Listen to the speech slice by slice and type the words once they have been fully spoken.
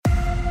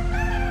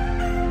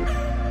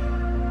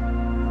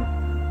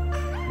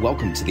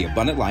Welcome to the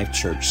Abundant Life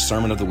Church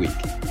Sermon of the Week.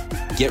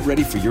 Get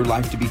ready for your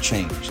life to be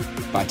changed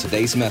by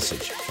today's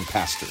message from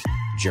Pastor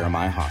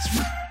Jeremiah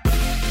Hosmer.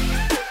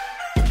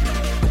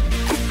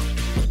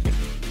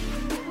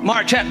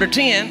 Mark chapter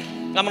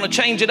 10. I'm going to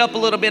change it up a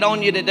little bit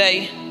on you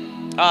today.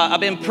 I've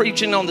been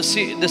preaching on the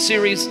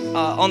series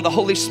on the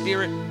Holy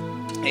Spirit,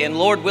 and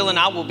Lord willing,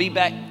 I will be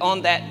back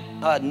on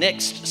that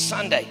next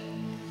Sunday.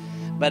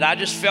 But I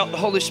just felt the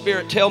Holy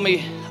Spirit tell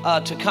me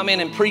to come in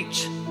and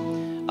preach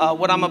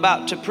what I'm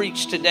about to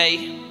preach today.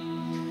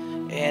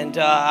 And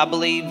I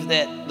believe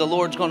that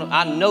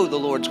I know the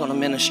Lord's going to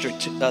minister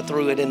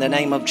through it in the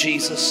name of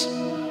Jesus.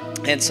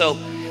 And so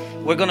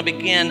we're going to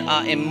begin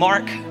in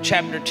Mark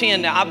chapter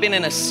 10. Now, I've been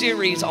in a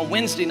series on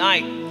Wednesday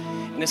night,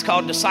 and it's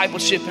called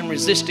Discipleship and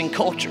Resisting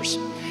Cultures.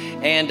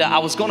 And I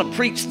was going to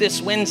preach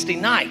this Wednesday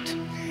night.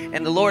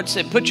 And the Lord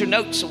said, put your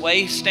notes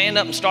away, stand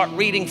up and start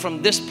reading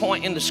from this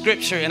point in the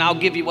scripture, and I'll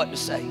give you what to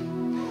say.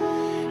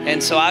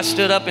 And so I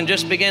stood up and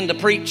just began to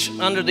preach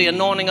under the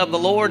anointing of the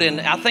Lord. And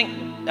I think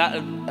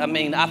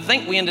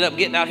we ended up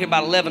getting out here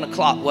about 11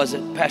 o'clock, was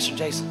it, Pastor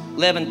Jason?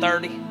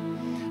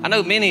 11:30? I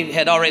know many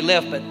had already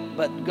left,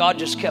 but God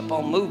just kept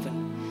on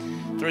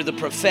moving through the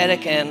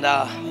prophetic.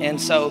 And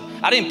so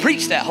I didn't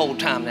preach that whole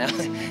time now.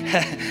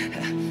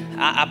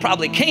 I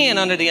probably can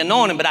under the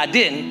anointing, but I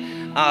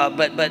didn't.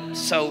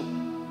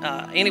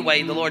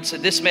 Anyway, the Lord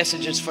said, this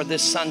message is for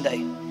this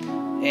Sunday.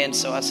 And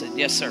so I said,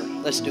 yes, sir,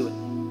 let's do it.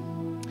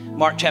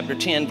 Mark chapter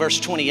 10, verse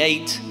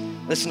 28.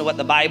 Listen to what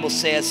the Bible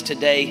says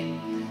today.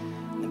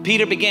 And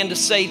Peter began to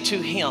say to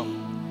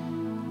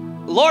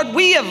him, Lord,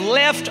 we have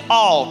left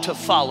all to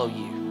follow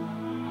you.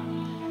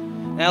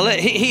 Now,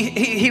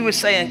 he was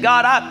saying,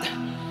 God,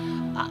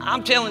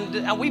 I'm telling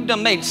you, we've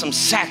made some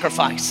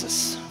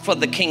sacrifices for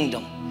the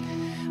kingdom.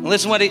 And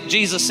listen what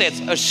Jesus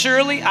says.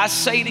 Surely I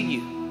say to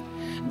you,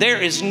 there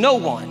is no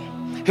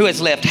one who has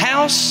left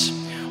house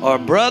or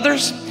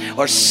brothers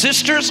or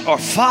sisters or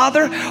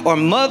father or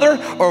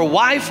mother or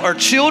wife or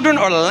children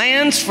or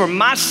lands for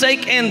my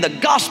sake and the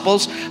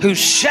gospel's who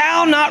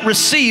shall not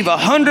receive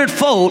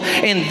 100-fold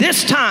in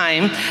this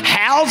time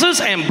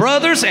houses and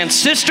brothers and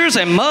sisters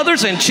and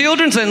mothers and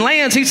children and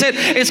lands. He said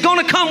it's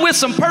going to come with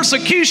some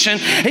persecution.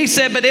 He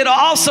said, but it'll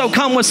also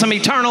come with some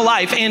eternal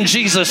life in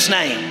Jesus'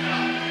 name.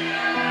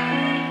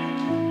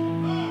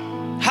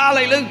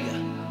 Hallelujah.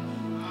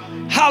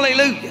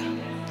 Hallelujah.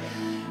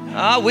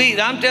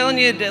 I'm telling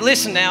you,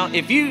 listen now,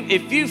 if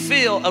you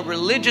feel a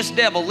religious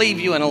devil leave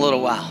you in a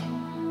little while,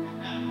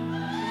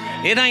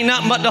 it ain't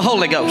nothing but the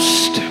Holy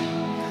Ghost.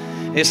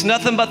 It's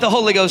nothing but the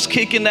Holy Ghost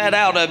kicking that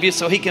out of you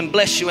so he can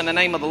bless you in the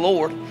name of the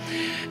Lord.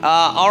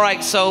 All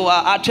right, so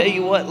I tell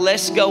you what,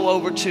 let's go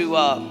over to,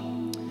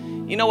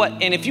 you know what,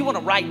 and if you want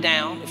to write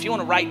down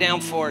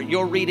for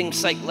your reading's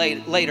sake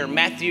later,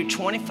 Matthew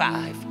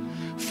 25.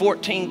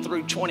 14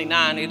 through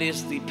 29, it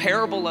is the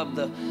parable of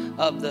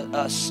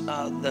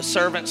the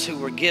servants who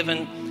were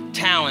given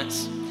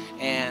talents,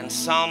 and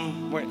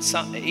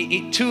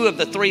two of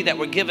the three that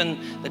were given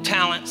the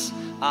talents,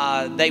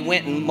 they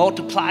went and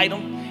multiplied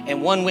them,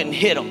 and one went and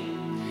hid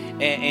them.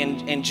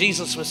 And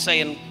Jesus was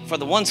saying, for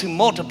the ones who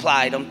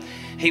multiplied them,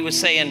 he was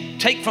saying,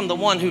 take from the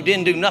one who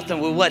didn't do nothing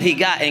with what he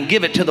got and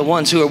give it to the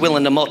ones who are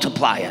willing to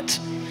multiply it.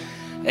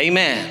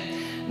 Amen.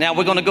 Now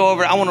we're going to go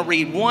over, I want to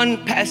read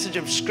one passage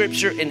of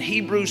scripture in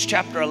Hebrews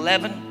chapter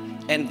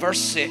 11 and verse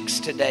 6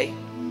 today.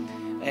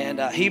 And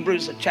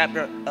Hebrews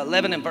chapter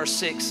 11 and verse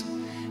 6.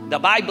 The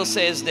Bible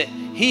says that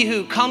he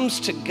who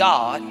comes to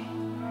God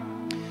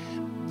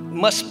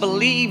must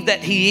believe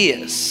that he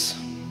is.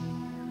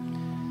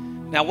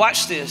 Now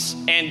watch this.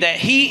 And that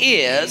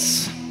he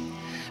is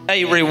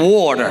a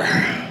rewarder.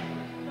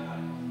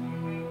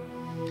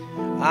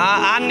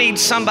 I need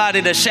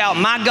somebody to shout,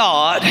 my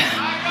God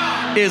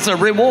is a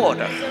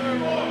rewarder.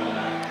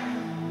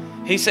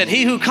 He said,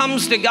 he who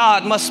comes to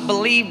God must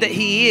believe that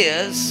he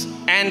is,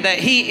 and that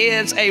he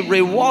is a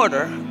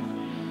rewarder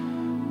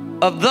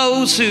of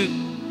those who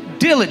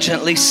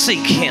diligently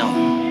seek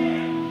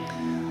him.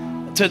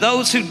 To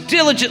those who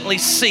diligently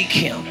seek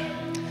him.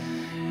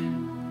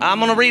 I'm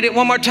going to read it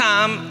one more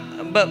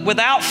time. But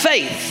without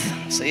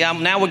faith, see,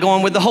 now we're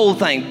going with the whole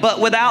thing. But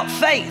without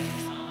faith,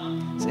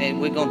 see,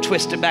 we're going to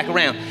twist it back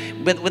around.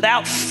 But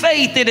without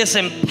faith, it is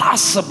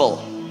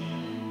impossible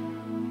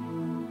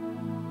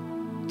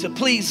to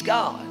please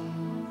God.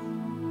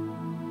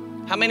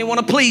 How many want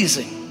to please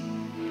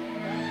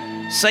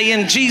him? Say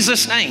in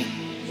Jesus' name.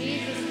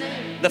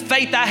 The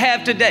faith I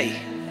have today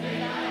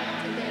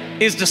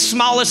is the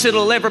smallest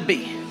it'll ever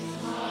be.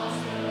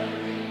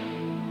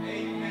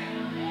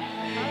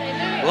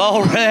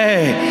 Glory.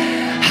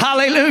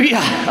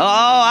 Hallelujah.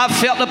 Oh, I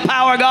felt the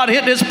power of God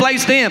hit this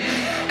place then.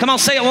 Come on,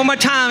 say it one more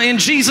time. In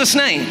Jesus'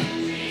 name.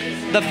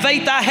 The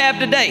faith I have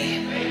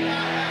today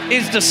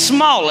is the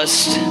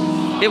smallest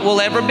it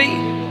will ever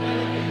be.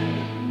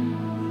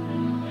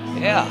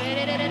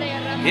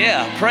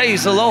 Yeah,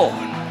 praise the Lord.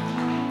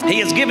 He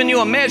has given you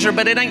a measure,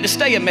 but it ain't to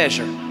stay a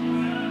measure.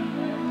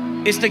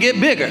 It's to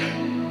get bigger.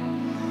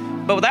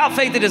 But without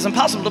faith, it is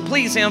impossible to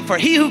please him. For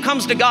he who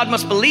comes to God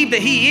must believe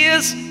that he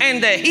is,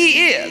 and that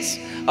he is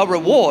a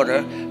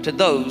rewarder to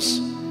those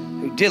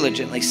who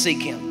diligently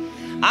seek him.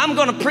 I'm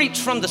going to preach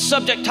from the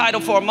subject title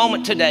for a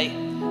moment today,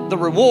 the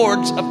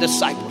rewards of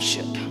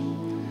discipleship.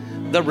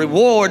 The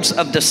rewards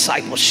of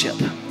discipleship.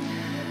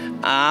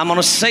 I'm going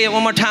to say it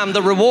one more time,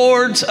 the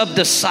rewards of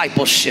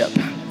discipleship.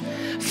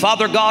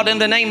 Father God, in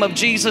the name of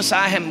Jesus,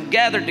 I am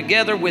gathered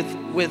together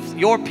with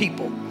your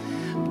people.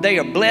 They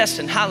are blessed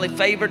and highly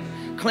favored,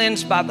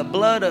 cleansed by the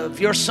blood of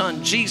your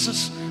Son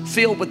Jesus,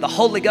 filled with the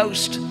Holy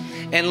Ghost.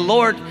 And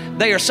Lord,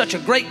 they are such a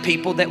great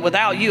people that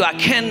without you, I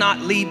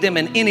cannot lead them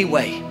in any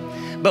way.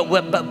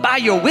 But by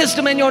your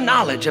wisdom and your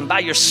knowledge and by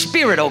your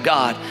Spirit, oh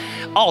God,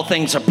 all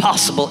things are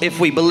possible if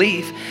we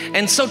believe.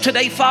 And so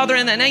today, Father,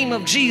 in the name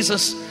of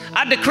Jesus,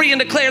 I decree and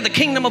declare the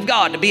kingdom of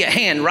God to be at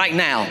hand right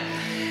now.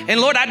 And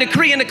Lord, I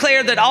decree and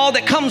declare that all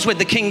that comes with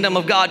the kingdom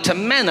of God to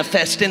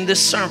manifest in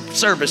this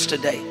service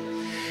today.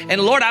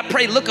 And Lord, I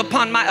pray, look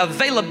upon my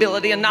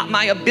availability and not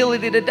my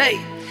ability today.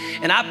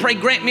 And I pray,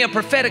 grant me a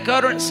prophetic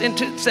utterance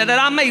so that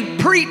I may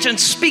preach and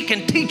speak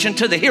and teach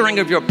into the hearing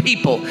of your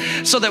people,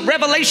 so that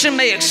revelation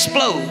may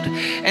explode.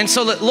 And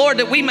so that, Lord,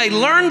 that we may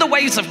learn the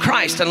ways of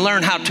Christ and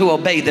learn how to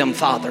obey them,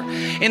 Father.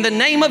 In the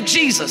name of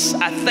Jesus,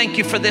 I thank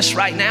you for this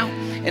right now.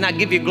 And I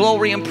give you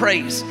glory and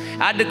praise.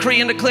 I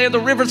decree and declare the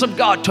rivers of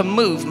God to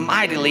move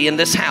mightily in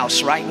this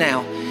house right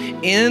now.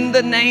 In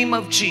the name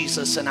of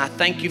Jesus. And I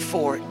thank you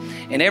for it.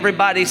 And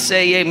everybody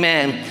say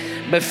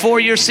amen. Before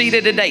you're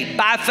seated today,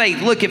 by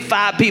faith, look at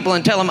 5 people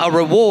and tell them a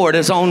reward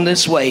is on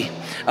this way.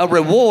 A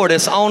reward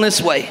is on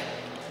its way.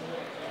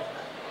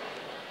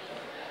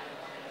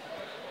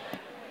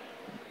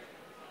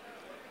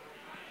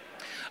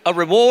 A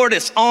reward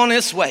is on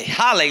its way.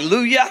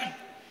 Hallelujah.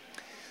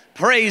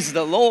 Praise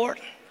the Lord.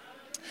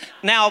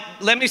 Now,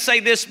 let me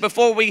say this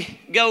before we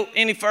go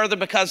any further,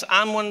 because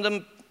I'm one of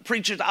them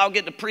preachers, I'll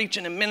get to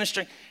preaching and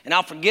ministering and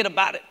I'll forget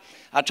about it.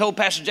 I told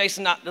Pastor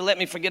Jason not to let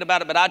me forget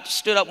about it, but I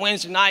stood up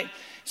Wednesday night and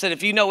said,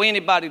 if you know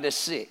anybody that's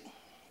sick,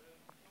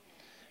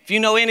 if you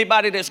know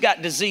anybody that's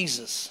got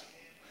diseases,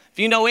 if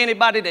you know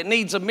anybody that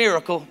needs a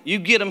miracle, you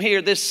get them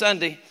here this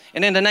Sunday,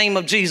 and in the name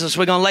of Jesus,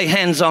 we're going to lay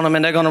hands on them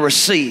and they're going to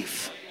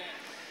receive.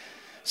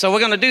 So we're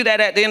going to do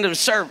that at the end of the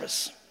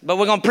service, but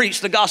we're going to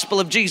preach the gospel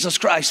of Jesus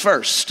Christ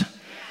first,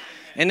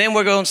 and then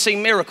we're going to see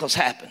miracles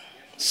happen.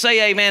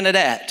 Say amen to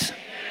that.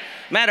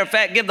 Matter of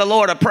fact, give the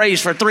Lord a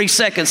praise for 3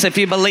 seconds if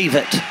you believe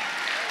it.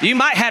 You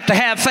might have to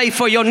have faith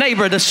for your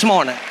neighbor this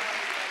morning.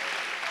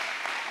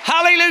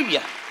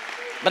 Hallelujah.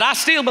 But I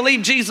still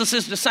believe Jesus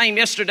is the same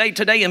yesterday,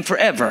 today, and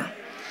forever.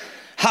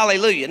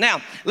 Hallelujah.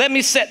 Now, let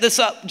me set this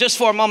up just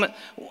for a moment.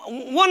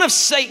 One of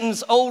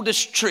Satan's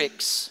oldest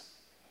tricks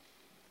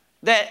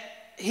that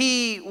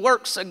he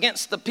works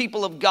against the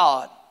people of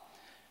God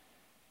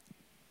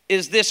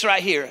is this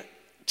right here.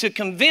 To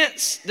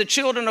convince the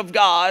children of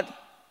God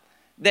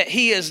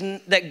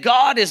that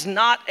God is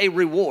not a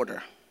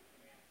rewarder.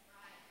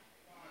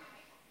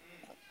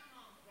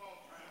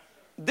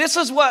 This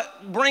is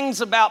what brings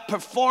about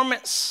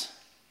performance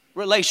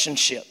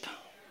relationship.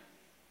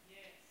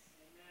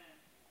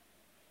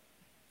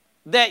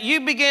 That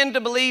you begin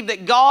to believe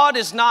that God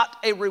is not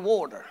a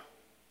rewarder.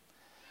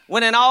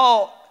 When in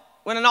all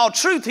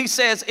truth, he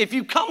says, if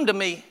you come to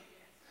me,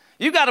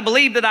 you got to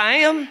believe that I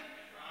am.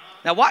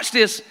 Now watch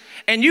this.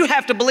 And you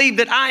have to believe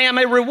that I am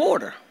a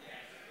rewarder.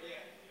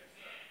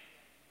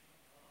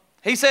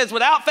 He says,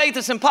 without faith,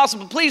 it's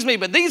impossible to please me.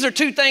 But these are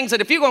 2 things that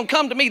if you're going to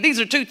come to me,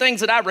 these are 2 things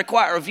that I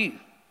require of you.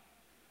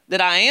 That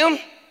I am,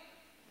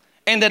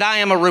 and that I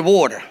am a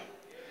rewarder.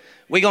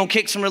 We're going to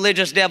kick some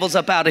religious devils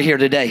up out of here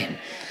today.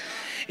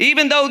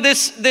 Even though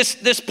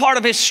this part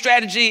of his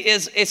strategy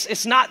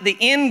it's not the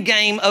end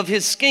game of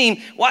his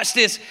scheme. Watch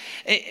this.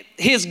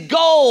 His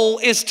goal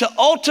is to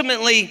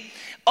ultimately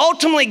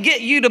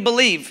get you to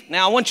believe.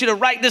 Now, I want you to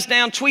write this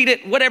down, tweet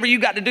it, whatever you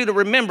got to do to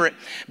remember it.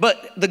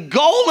 But the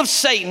goal of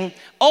Satan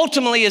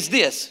ultimately is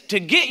this: to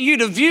get you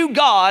to view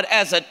God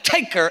as a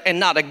taker and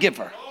not a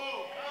giver.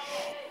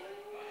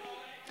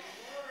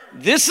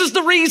 This is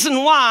the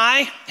reason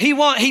why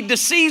he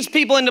deceives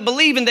people into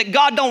believing that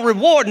God don't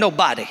reward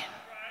nobody.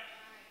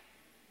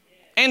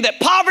 And that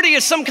poverty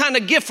is some kind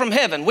of gift from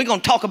heaven. We're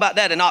going to talk about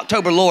that in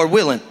October, Lord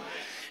willing.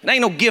 It ain't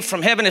no gift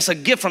from heaven, it's a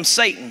gift from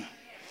Satan.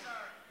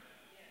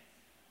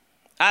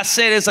 I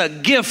said it's a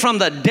gift from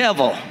the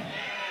devil.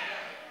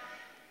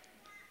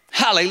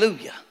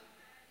 Hallelujah.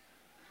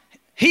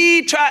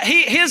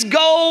 His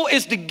goal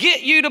is to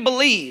get you to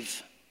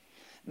believe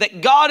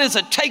that God is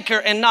a taker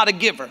and not a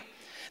giver.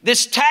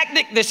 This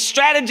tactic, this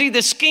strategy,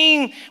 this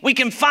scheme, we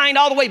can find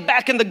all the way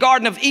back in the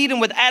Garden of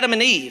Eden with Adam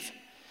and Eve.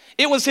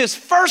 It was his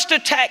first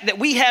attack that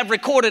we have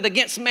recorded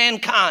against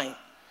mankind.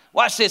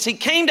 Watch this. He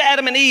came to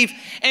Adam and Eve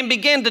and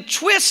began to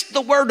twist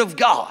the word of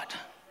God.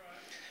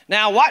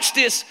 Now watch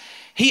this.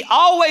 He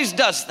always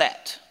does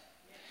that.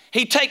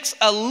 He takes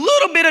a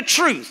little bit of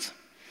truth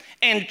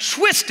and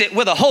twists it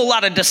with a whole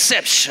lot of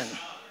deception.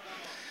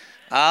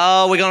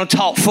 Oh, we're going to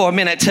talk for a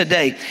minute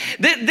today.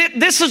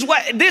 This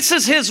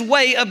is his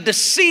way of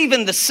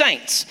deceiving the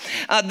saints.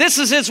 This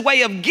is his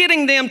way of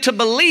getting them to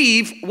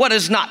believe what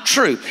is not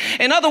true.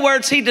 In other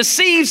words, he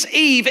deceives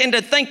Eve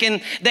into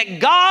thinking that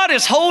God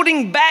is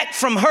holding back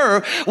from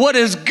her what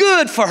is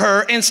good for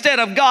her instead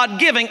of God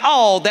giving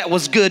all that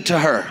was good to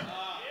her.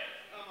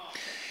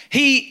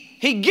 He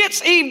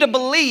gets Eve to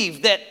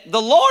believe that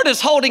the Lord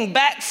is holding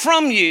back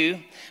from you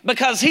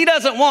because he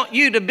doesn't want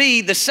you to be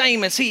the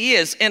same as he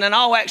is. And in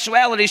all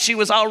actuality, she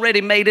was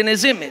already made in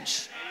his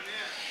image.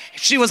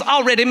 She was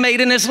already made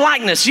in his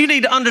likeness. You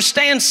need to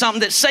understand something,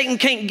 that Satan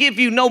can't give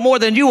you no more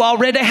than you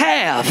already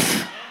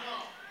have.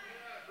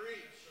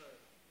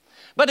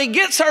 But he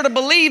gets her to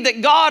believe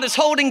that God is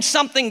holding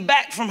something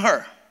back from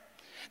her.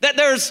 That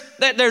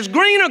there's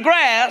greener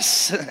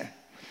grass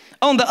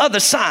on the other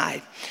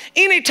side.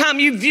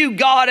 Anytime you view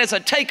God as a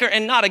taker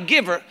and not a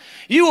giver,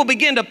 you will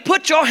begin to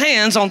put your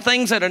hands on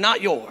things that are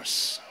not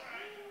yours.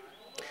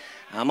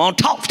 I'm going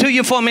to talk to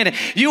you for a minute.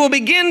 You will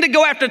begin to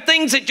go after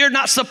things that you're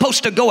not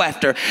supposed to go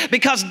after,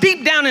 because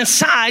deep down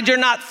inside, you're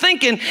not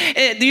thinking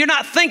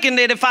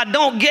that if I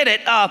don't get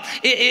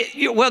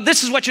it, well,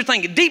 this is what you're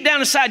thinking. Deep down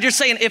inside, you're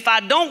saying, if I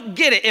don't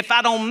get it, if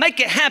I don't make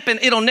it happen,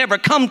 it'll never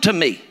come to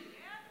me.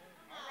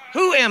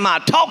 Who am I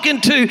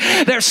talking to?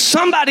 There's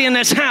somebody in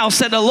this house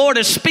that the Lord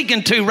is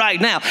speaking to right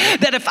now.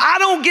 That if I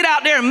don't get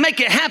out there and make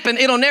it happen,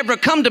 it'll never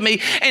come to me.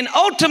 And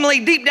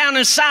ultimately, deep down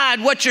inside,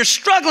 what you're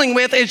struggling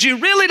with is you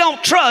really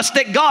don't trust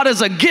that God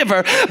is a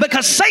giver,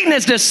 because Satan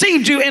has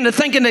deceived you into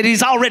thinking that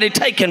he's already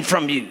taken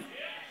from you.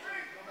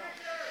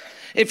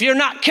 If you're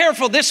not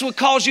careful, this will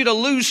cause you to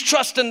lose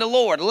trust in the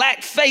Lord,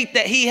 lack faith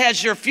that he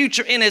has your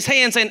future in his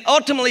hands, and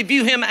ultimately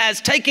view him as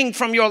taking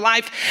from your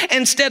life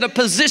instead of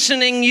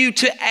positioning you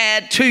to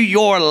add to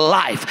your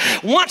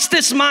life. Once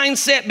this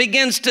mindset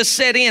begins to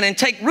set in and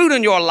take root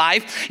in your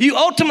life, you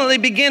ultimately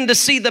begin to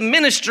see the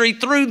ministry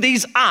through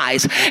these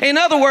eyes. In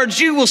other words,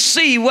 you will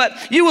see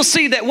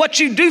that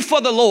what you do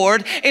for the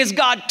Lord is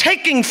God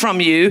taking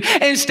from you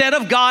instead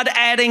of God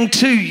adding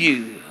to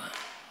you.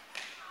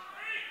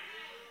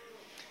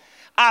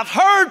 I've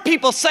heard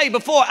people say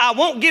before, I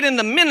won't get in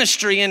the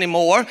ministry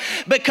anymore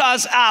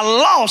because I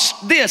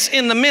lost this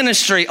in the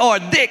ministry, or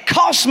it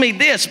cost me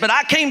this. But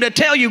I came to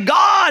tell you,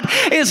 God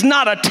is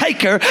not a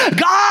taker.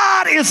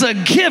 God is a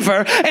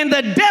giver, and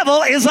the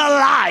devil is a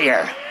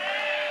liar.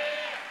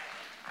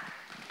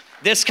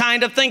 This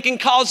kind of thinking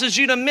causes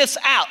you to miss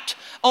out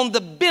on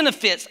the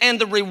benefits and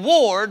the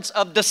rewards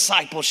of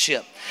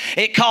discipleship.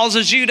 It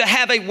causes you to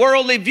have a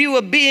worldly view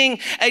of being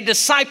a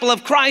disciple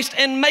of Christ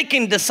and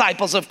making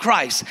disciples of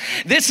Christ.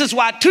 This is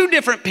why two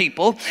different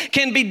people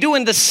can be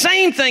doing the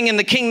same thing in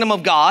the kingdom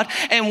of God,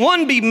 and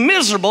one be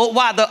miserable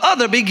while the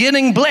other be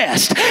getting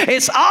blessed.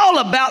 It's all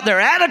about their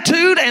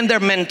attitude and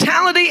their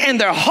mentality and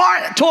their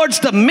heart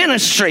towards the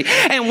ministry.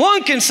 And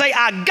one can say,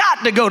 I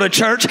got to go to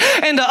church,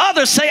 and the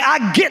other say,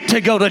 I get to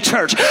go to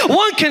church.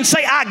 One can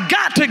say, I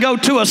got to go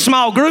to a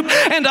small group,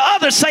 and the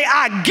other say,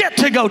 I get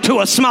to go to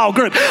a small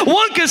group.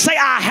 One can say,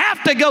 I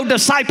have to go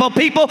disciple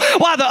people,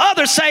 while the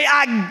other say,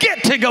 I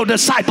get to go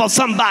disciple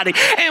somebody.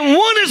 And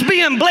one is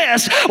being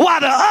blessed while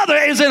the other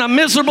is in a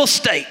miserable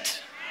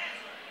state.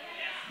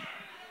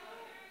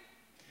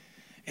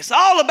 It's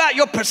all about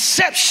your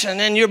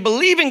perception, and you're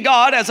believing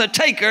God as a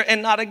taker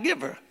and not a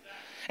giver.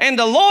 And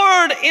the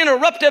Lord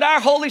interrupted our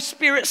Holy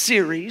Spirit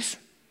series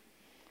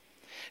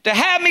to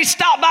have me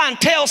stop by and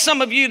tell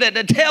some of you that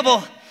the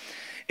devil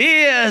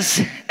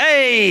is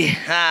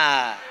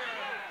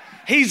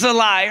he's a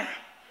liar.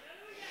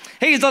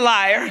 He's a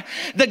liar.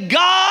 The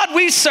God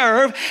we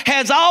serve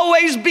has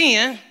always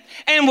been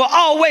and will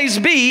always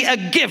be a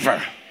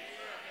giver.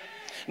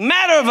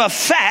 Matter of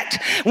fact,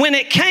 when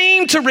it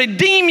came to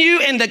redeem you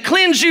and to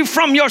cleanse you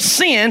from your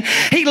sin,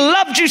 he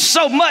loved you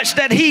so much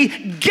that he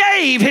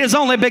gave his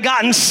only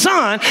begotten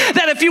son,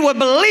 that if you would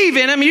believe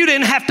in him, you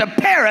didn't have to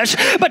perish,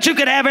 but you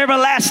could have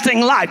everlasting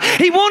life.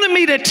 He wanted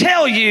me to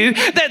tell you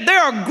that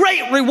there are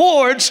great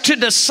rewards to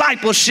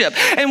discipleship.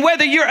 And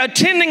whether you're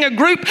attending a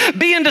group,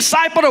 being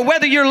discipled, or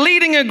whether you're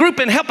leading a group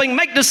and helping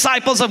make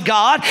disciples of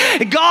God,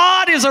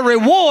 God is a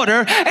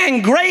rewarder,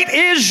 and great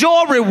is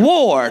your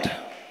reward.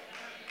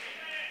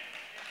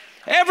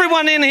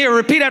 Everyone in here,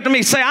 repeat after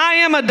me. Say, I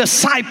am a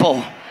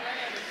disciple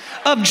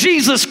of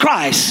Jesus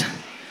Christ,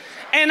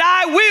 and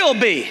I will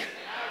be,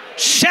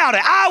 shout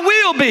it, I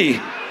will be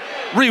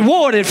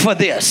rewarded for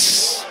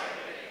this.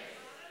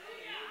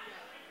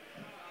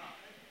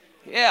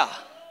 Yeah,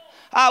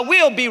 I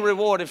will be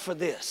rewarded for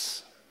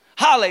this.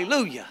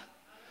 Hallelujah.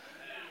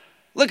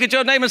 Look at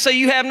your neighbor and say,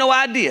 you have no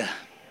idea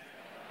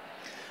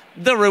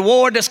the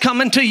reward that's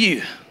coming to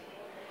you.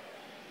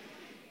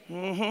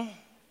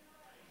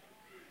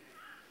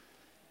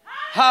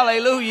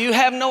 Hallelujah. You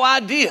have no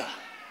idea.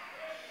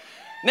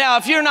 Now,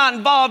 if you're not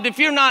involved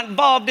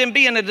in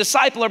being a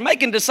disciple or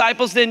making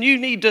disciples, then you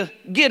need to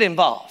get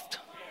involved.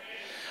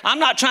 I'm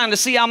not trying to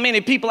see how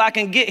many people I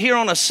can get here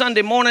on a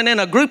Sunday morning in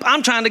a group.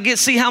 I'm trying to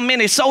see how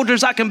many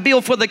soldiers I can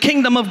build for the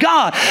kingdom of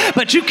God.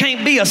 But you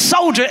can't be a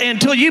soldier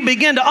until you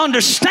begin to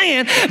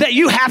understand that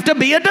you have to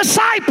be a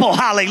disciple.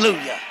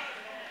 Hallelujah.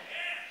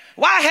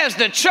 Why has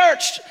the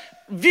church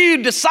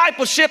viewed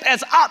discipleship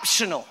as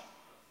optional?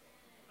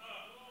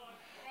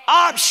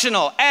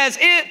 Optional, as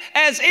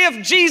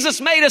if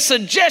Jesus made a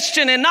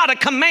suggestion and not a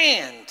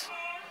command.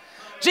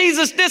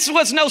 Jesus, this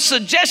was no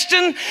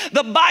suggestion.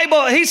 The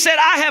Bible, he said,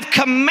 I have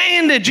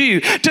commanded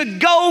you to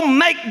go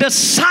make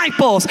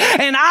disciples,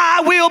 and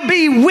I will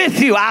be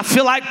with you. I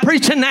feel like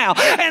preaching now.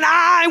 And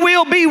I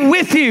will be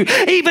with you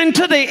even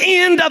to the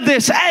end of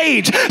this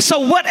age.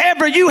 So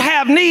whatever you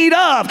have need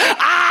of,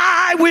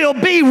 I will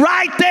be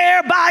right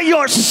there by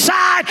your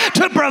side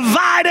to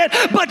provide it.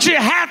 But you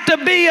have to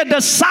be a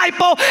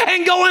disciple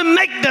and go and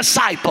make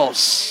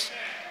disciples.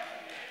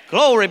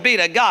 Glory be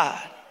to God.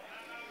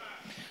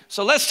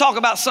 So let's talk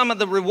about some of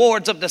the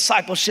rewards of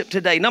discipleship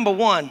today. Number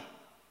one,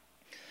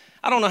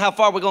 I don't know how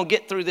far we're going to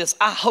get through this.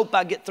 I hope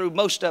I get through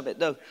most of it,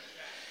 though.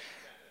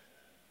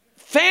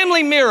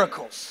 Family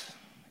miracles.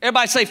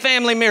 Everybody say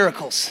family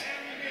miracles.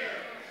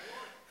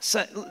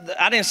 So,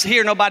 I didn't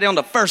hear nobody on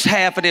the first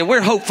half of it.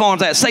 Where Hope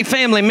Farms at? Say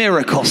family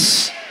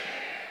miracles.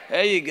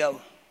 There you go.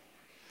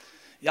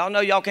 Y'all know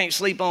y'all can't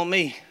sleep on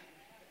me.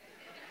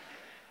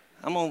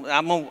 I'm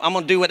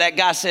gonna do what that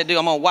guy said do.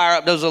 I'm gonna wire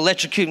up those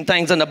electrocuting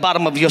things in the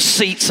bottom of your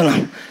seats.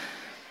 And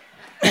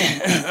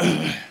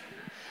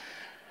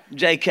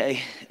JK,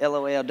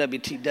 LOL,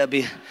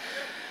 WTW.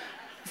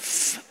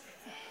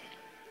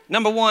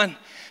 Number one,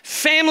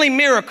 family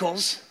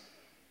miracles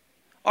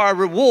are a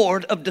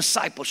reward of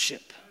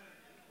discipleship.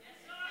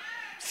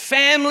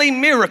 Family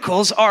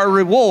miracles are a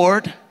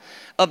reward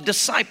of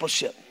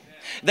discipleship.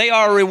 They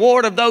are a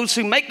reward of those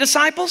who make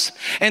disciples,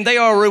 and they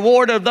are a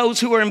reward of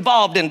those who are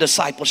involved in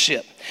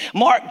discipleship.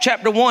 Mark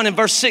chapter 1 and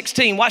verse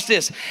 16, watch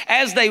this.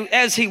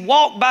 As he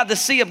walked by the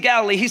Sea of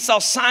Galilee, he saw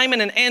Simon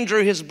and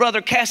Andrew, his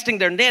brother, casting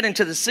their net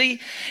into the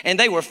sea, and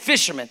they were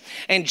fishermen.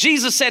 And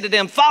Jesus said to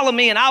them, follow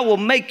me, and I will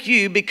make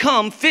you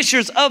become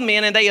fishers of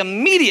men. And they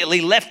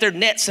immediately left their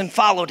nets and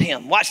followed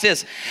him. Watch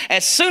this.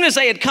 As soon as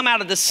they had come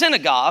out of the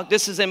synagogue,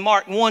 this is in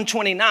Mark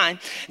 1:29,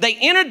 they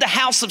entered the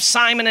house of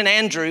Simon and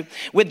Andrew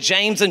with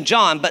James and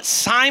John. But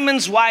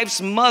Simon's wife's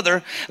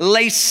mother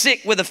lay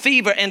sick with a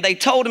fever, and they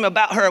told him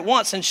about her at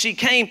once. And he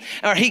came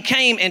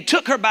and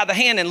took her by the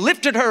hand and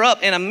lifted her up,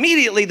 and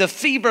immediately the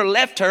fever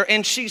left her,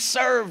 and she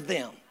served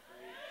them.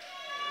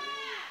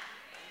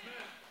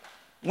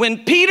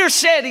 When Peter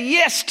said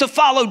yes to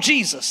follow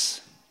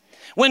Jesus,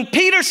 when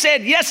Peter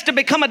said yes to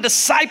become a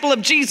disciple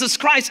of Jesus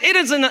Christ,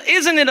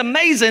 isn't it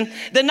amazing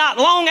that not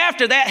long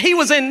after that, he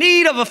was in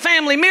need of a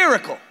family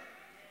miracle?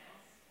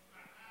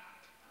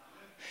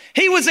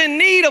 He was in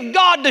need of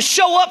God to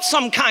show up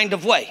some kind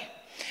of way.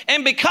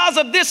 And because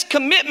of this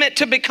commitment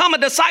to become a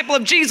disciple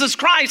of Jesus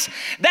Christ,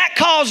 that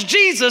caused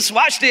Jesus,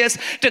 watch this,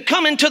 to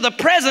come into the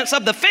presence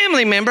of the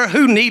family member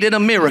who needed a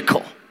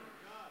miracle.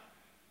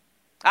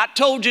 I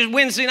told you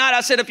Wednesday night,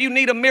 I said, if you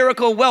need a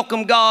miracle,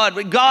 welcome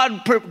God.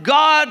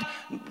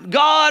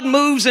 God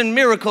moves in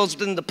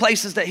miracles in the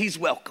places that he's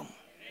welcome.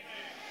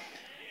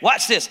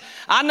 Watch this.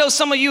 I know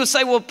some of you will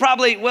say, well,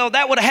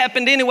 that would have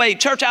happened anyway.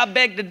 Church, I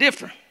beg to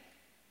differ.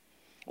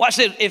 Watch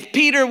this. If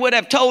Peter would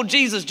have told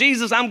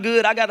Jesus, I'm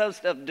good, I got other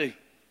stuff to do.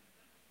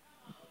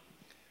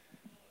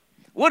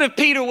 What if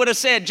Peter would have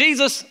said,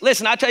 Jesus,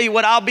 listen, I tell you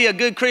what, I'll be a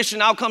good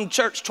Christian. I'll come to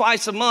church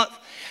twice a month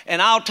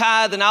and I'll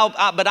tithe, and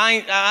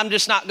I'm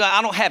just not going,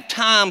 I don't have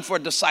time for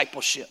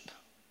discipleship.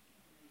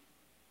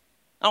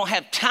 I don't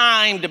have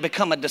time to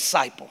become a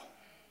disciple.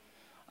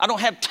 I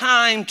don't have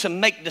time to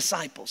make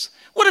disciples.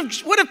 What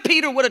if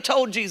Peter would have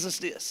told Jesus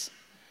this?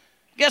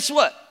 Guess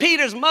what?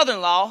 Peter's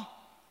mother-in-law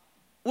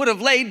would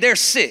have laid there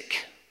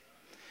sick,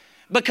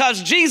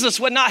 because Jesus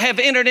would not have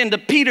entered into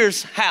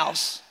Peter's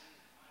house.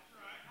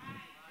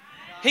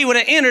 He would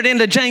have entered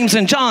into James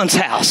and John's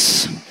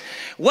house.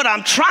 What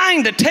I'm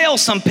trying to tell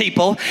some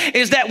people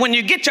is that when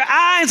you get your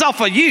eyes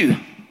off of you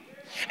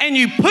and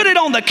you put it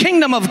on the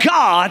kingdom of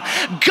God,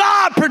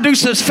 God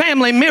produces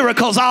family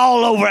miracles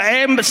all over.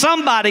 And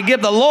somebody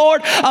give the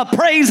Lord a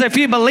praise if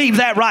you believe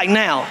that right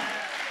now.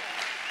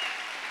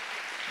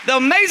 The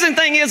amazing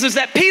thing is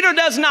that Peter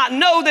does not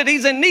know that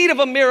he's in need of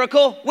a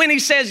miracle when he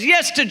says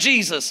yes to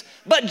Jesus.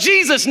 But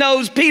Jesus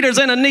knows Peter's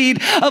in a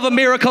need of a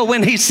miracle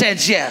when he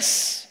says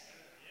yes.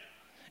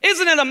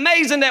 Isn't it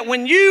amazing that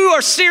when you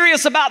are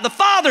serious about the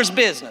Father's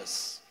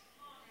business,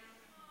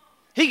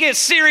 he gets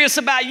serious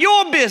about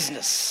your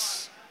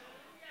business?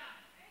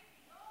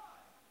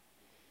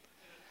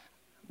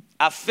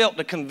 I felt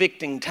the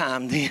convicting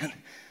time then.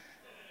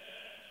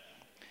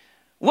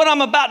 What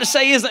I'm about to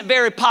say isn't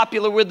very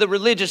popular with the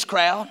religious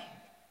crowd,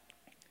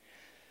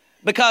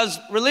 because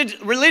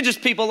religious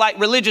people like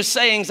religious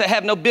sayings that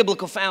have no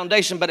biblical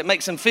foundation, but it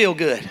makes them feel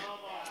good.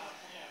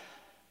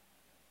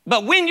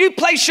 But when you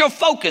place your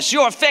focus,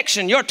 your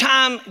affection, your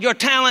time, your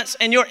talents,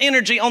 and your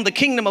energy on the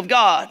kingdom of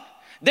God,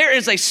 there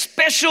is a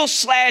special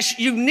 /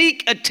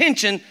 unique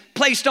attention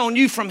placed on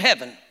you from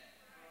heaven.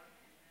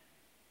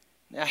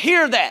 Now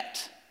hear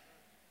that.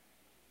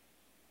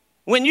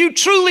 When you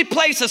truly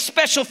place a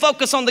special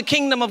focus on the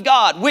kingdom of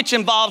God, which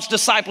involves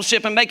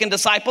discipleship and making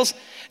disciples,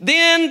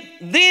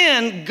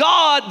 then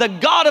God, the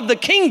God of the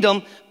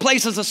kingdom,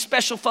 places a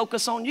special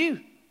focus on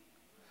you.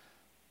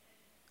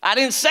 I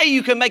didn't say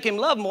you can make him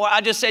love more. I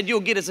just said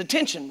you'll get his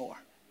attention more.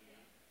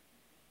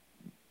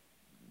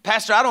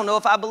 Pastor, I don't know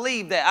if I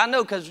believe that. I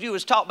know because you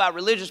was taught by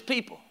religious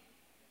people.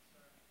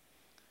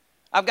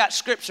 I've got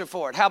scripture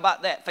for it. How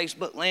about that,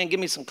 Facebook land? Give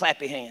me some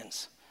clappy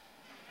hands.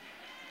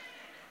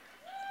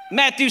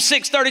 Matthew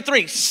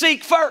 6:33,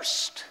 seek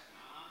first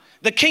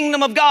the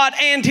kingdom of God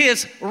and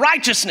his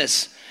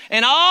righteousness,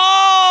 and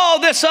all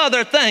these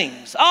other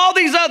things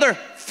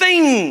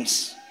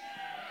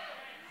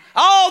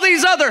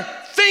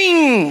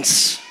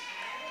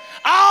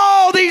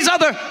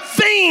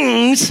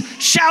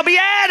shall be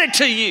added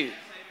to you.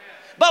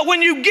 But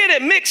when you get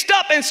it mixed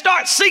up and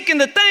start seeking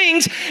the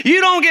things, you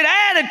don't get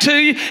added to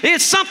you.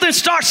 It's something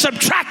starts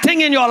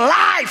subtracting in your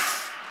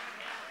life.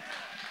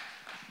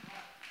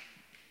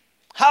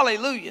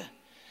 Hallelujah.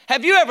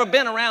 Have you ever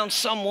been around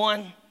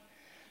someone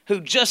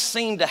who just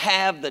seemed to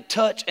have the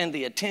touch and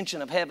the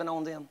attention of heaven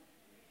on them?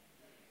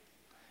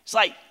 It's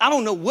like, I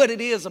don't know what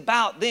it is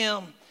about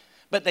them,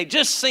 but they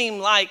just seem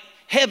like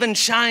heaven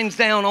shines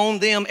down on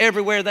them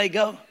everywhere they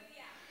go.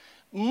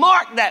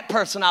 Mark that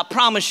person. I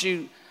promise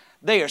you,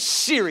 they are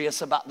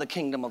serious about the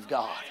kingdom of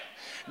God.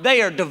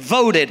 They are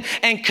devoted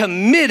and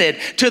committed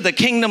to the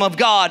kingdom of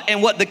God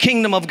and what the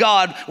kingdom of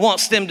God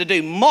wants them to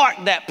do. Mark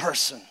that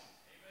person.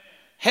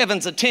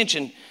 Heaven's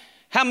attention.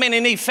 How many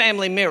need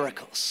family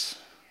miracles?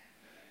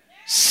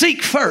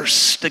 Seek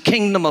first the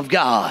kingdom of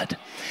God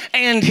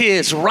and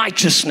his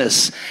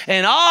righteousness,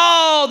 and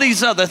all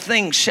these other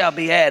things shall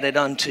be added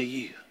unto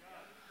you.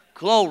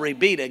 Glory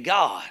be to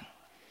God.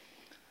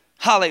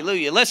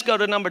 Hallelujah. Let's go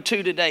to number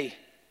 2 today.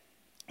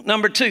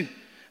 Number 2,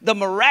 the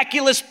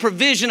miraculous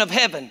provision of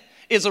heaven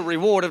is a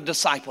reward of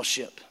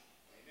discipleship.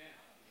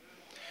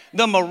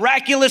 The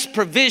miraculous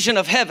provision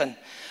of heaven.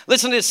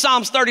 Listen to this,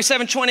 Psalms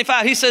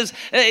 37:25. He says,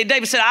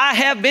 David said, I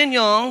have been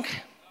young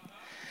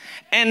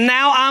and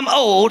now I'm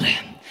old,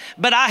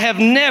 but I have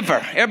never,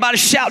 everybody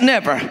shout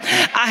never,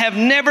 I have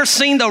never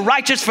seen the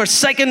righteous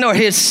forsaken nor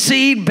his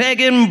seed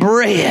begging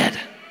bread.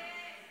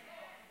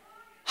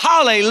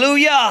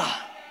 Hallelujah.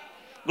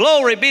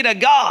 Glory be to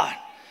God.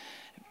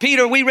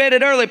 Peter, we read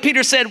it earlier.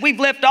 Peter said, we've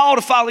left all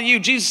to follow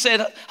you. Jesus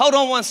said, hold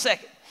on one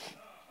second.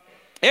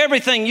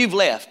 Everything you've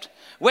left,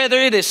 whether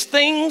it is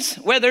things,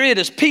 whether it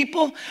is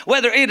people,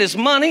 whether it is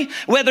money,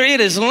 whether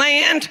it is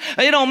land,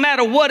 it don't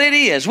matter what it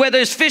is, whether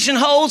it's fishing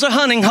holes or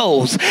hunting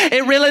holes.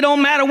 It really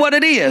don't matter what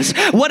it is.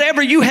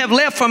 Whatever you have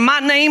left for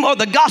my name or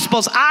the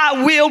gospels,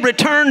 I will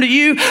return to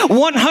you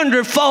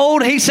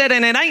 100-fold. He said,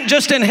 and it ain't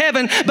just in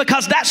heaven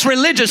because that's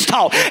religious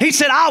talk. He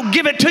said, I'll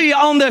give it to you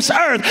on this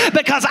earth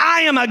because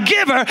I am a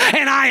giver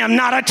and I am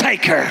not a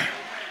taker.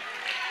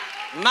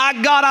 My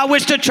God, I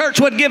wish the church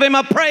would give him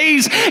a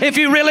praise if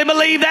you really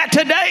believe that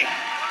today.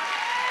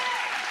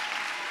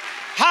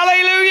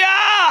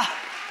 Hallelujah.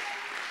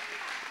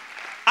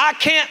 I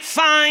can't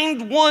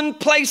find one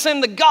place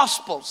in the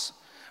Gospels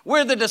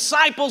where the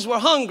disciples were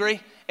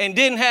hungry and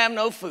didn't have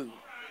no food.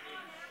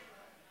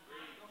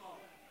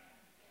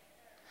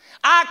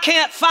 I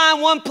can't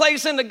find one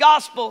place in the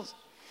Gospels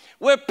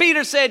where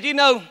Peter said, you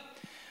know,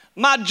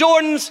 my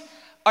Jordans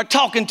are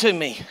talking to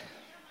me.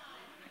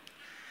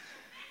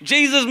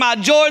 Jesus, my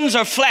Jordans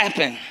are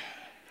flapping.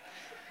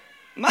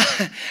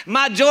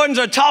 My Jordans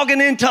are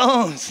talking in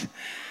tongues.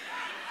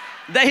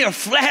 They are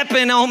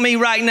flapping on me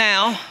right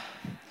now.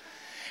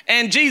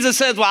 And Jesus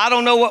says, well, I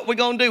don't know what we're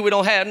going to do. We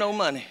don't have no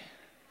money.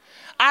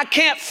 I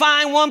can't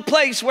find one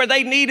place where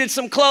they needed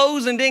some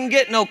clothes and didn't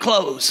get no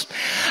clothes.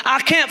 I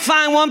can't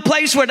find one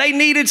place where they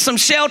needed some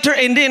shelter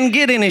and didn't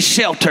get any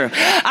shelter.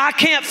 I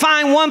can't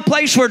find one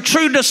place where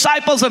true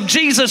disciples of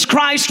Jesus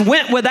Christ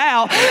went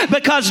without,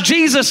 because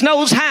Jesus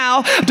knows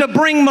how to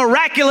bring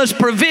miraculous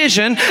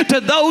provision to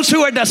those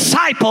who are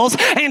disciples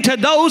and to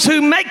those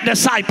who make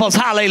disciples.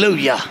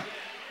 Hallelujah.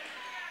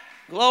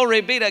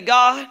 Glory be to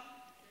God.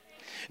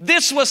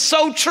 This was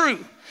so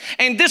true.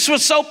 And this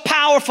was so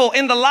powerful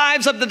in the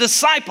lives of the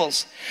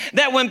disciples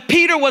that when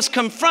Peter was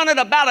confronted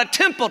about a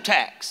temple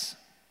tax,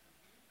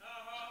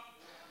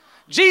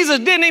 Jesus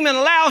didn't even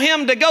allow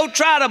him to go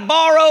try to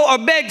borrow or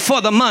beg for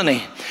the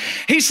money.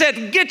 He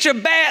said, get your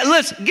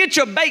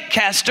bait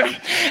caster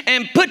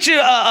and put your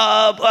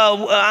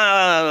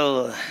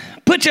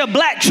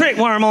black trick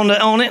worm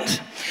on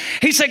it.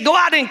 He said, go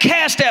out and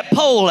cast that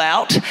pole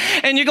out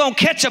and you're going to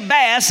catch a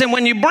bass. And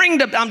when you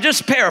bring I'm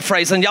just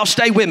paraphrasing, y'all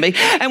stay with me.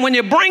 And when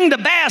you bring the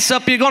bass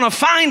up, you're going to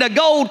find a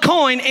gold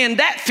coin in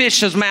that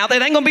fish's mouth.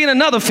 It ain't going to be in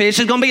another fish.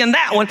 It's going to be in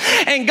that one.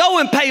 And go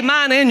and pay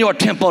mine in your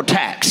temple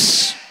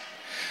tax.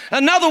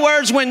 In other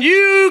words, when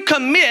you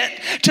commit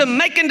to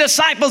making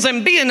disciples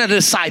and being a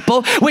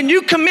disciple, when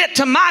you commit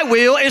to my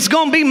will, it's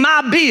going to be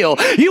my bill.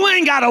 You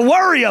ain't got to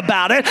worry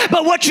about it,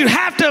 but what you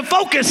have to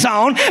focus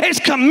on is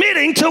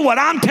committing to what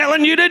I'm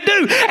telling you to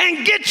do.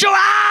 And get your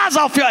eyes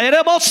off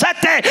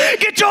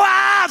get your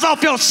eyes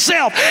off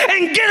yourself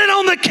and get it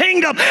on the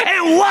kingdom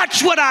and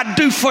watch what I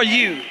do for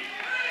you.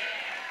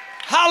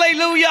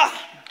 Hallelujah.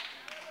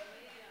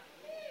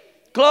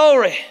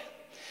 Glory.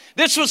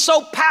 This was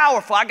so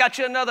powerful. I got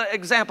you another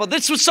example.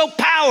 This was so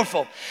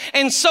powerful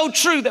and so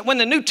true that when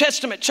the New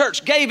Testament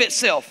church gave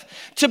itself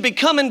to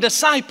becoming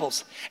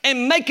disciples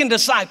and making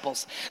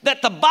disciples,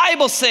 that the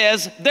Bible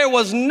says there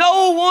was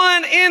no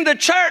one in the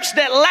church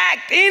that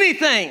lacked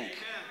anything.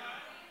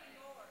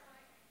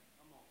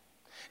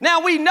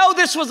 Now, we know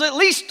this was at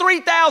least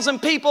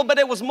 3,000 people, but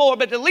it was more,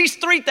 but at least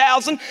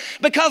 3,000,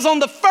 because on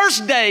the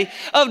first day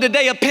of the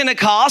day of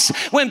Pentecost,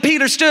 when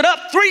Peter stood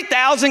up,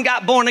 3,000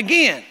 got born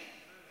again.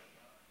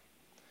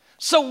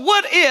 So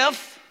what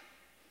if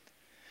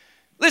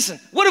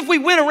we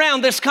went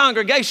around this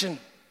congregation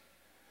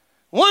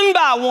one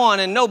by one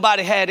and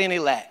nobody had any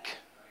lack?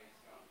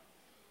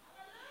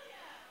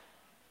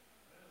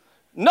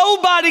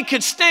 Nobody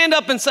could stand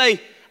up and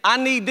say, I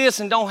need this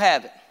and don't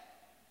have it.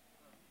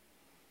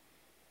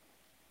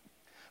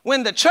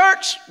 When the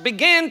church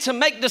began to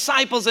make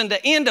disciples in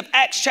the end of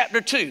Acts chapter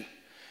 2,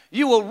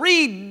 you will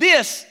read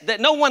this, that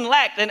no one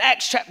lacked in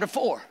Acts chapter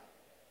 4.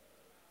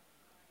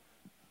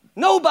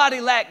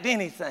 Nobody lacked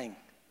anything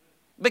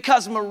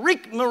because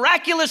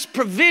miraculous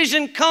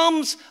provision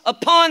comes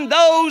upon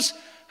those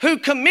who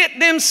commit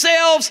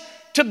themselves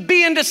to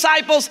being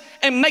disciples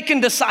and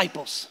making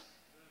disciples.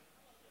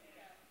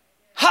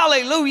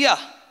 Hallelujah.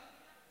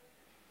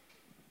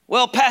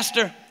 Well,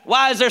 Pastor,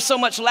 why is there so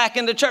much lack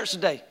in the church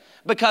today?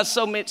 Because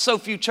so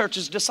few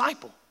churches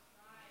disciple.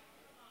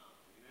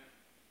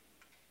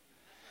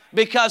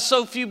 Because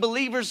so few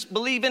believers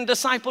believe in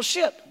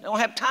discipleship. They don't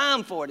have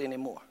time for it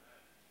anymore.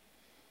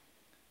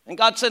 And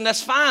God said,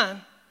 that's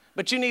fine,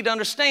 but you need to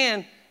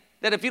understand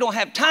that if you don't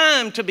have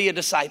time to be a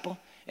disciple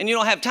and you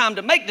don't have time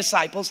to make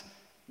disciples,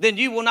 then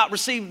you will not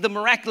receive the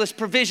miraculous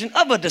provision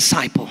of a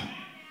disciple.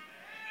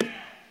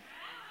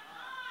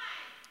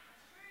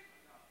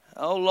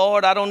 Oh,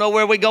 Lord, I don't know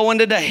where we're going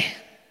today.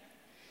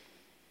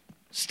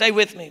 Stay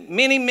with me.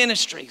 Many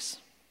ministries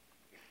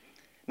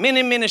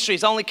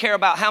only care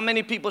about how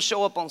many people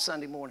show up on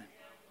Sunday morning.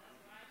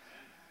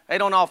 They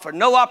don't offer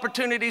no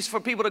opportunities for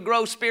people to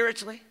grow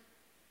spiritually.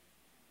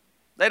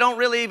 They don't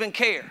really even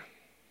care.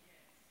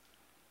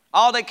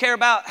 All they care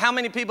about, how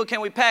many people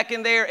can we pack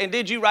in there, and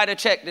did you write a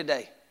check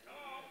today?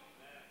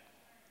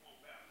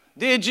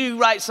 Did you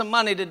write some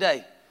money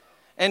today?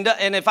 And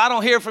if I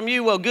don't hear from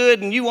you, well,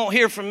 good, and you won't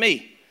hear from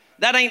me.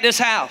 That ain't this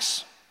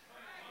house.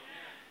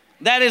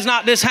 That is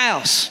not this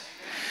house.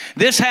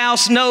 This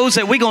house knows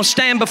that we're going to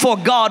stand before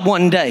God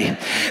one day.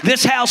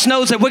 This house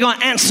knows that we're going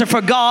to answer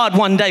for God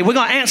one day. We're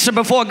going to answer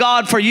before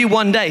God for you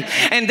one day.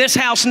 And this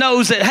house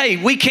knows that, hey,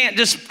 we can't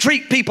just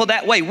treat people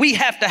that way. We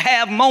have to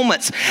have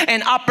moments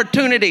and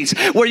opportunities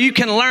where you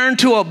can learn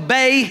to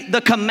obey the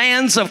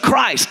commands of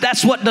Christ.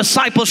 That's what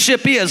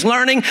discipleship is,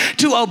 learning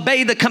to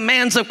obey the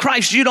commands of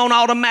Christ. You don't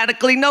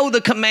automatically know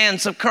the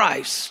commands of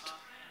Christ.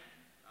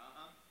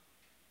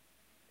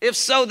 If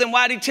so, then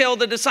why did he tell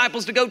the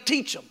disciples to go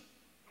teach them?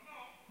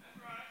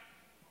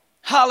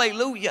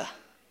 Hallelujah.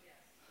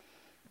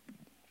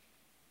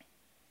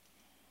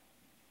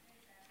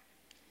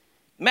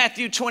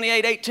 Matthew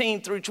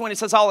 28:18-20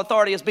 says, all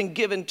authority has been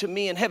given to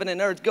me in heaven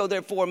and earth. Go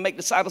therefore and make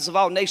disciples of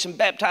all nations,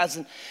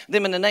 baptizing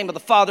them in the name of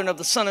the Father and of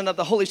the Son and of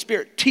the Holy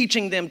Spirit,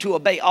 teaching them to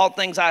obey all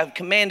things I have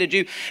commanded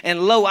you.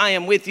 And lo, I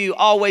am with you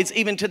always,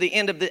 even to the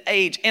end of the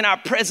age. In our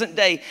present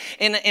day,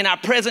 in our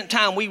present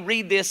time, we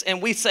read this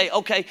and we say,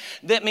 okay,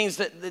 that means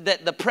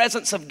that the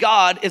presence of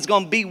God is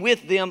going to be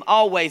with them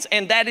always.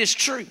 And that is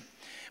true.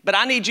 But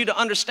I need you to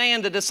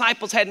understand the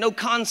disciples had no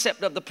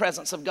concept of the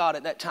presence of God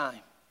at that time.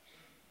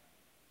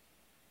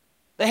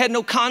 They had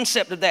no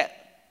concept of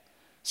that.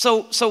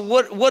 So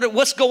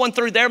what's going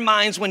through their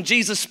minds when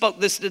Jesus spoke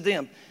this to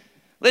them?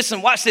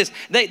 Listen, watch this.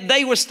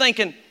 They was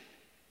thinking,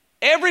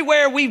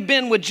 everywhere we've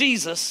been with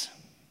Jesus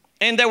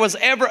and there was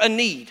ever a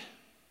need,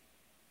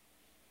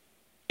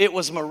 it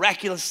was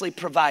miraculously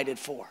provided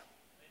for.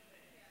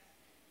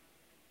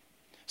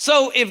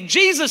 So if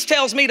Jesus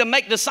tells me to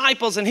make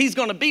disciples and he's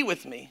going to be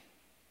with me,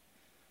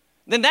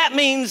 then that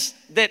means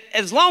that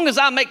as long as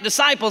I make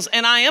disciples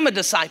and I am a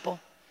disciple,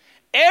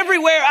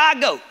 everywhere I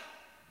go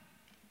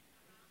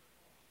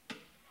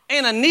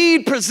and a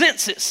need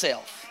presents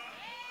itself,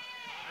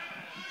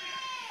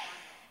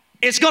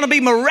 it's going to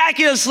be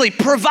miraculously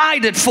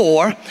provided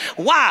for.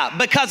 Why?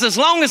 Because as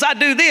long as I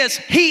do this,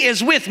 he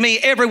is with me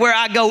everywhere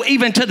I go,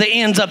 even to the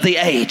ends of the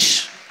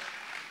age.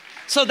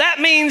 So that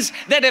means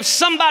that if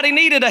somebody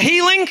needed a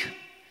healing,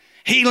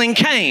 healing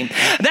came.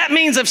 That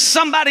means if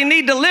somebody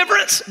need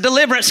deliverance,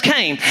 deliverance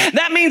came.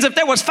 That means if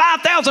there was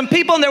 5,000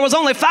 people and there was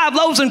only 5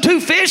 loaves and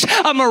 2 fish,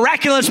 a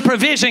miraculous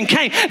provision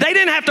came. They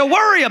didn't have to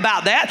worry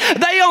about that.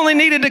 They only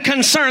needed to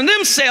concern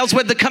themselves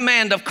with the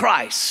command of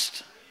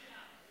Christ.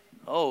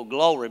 Oh,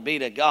 glory be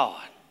to God.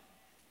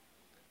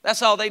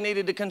 That's all they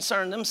needed to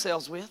concern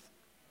themselves with.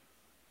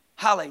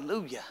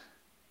 Hallelujah.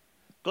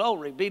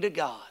 Glory be to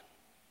God.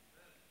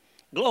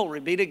 Glory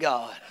be to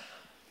God.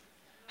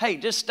 Hey,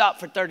 just stop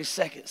for 30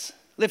 seconds.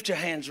 Lift your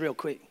hands real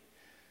quick.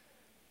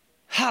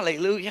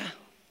 Hallelujah.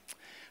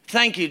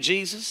 Thank you,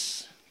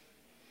 Jesus.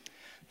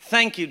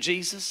 Thank you,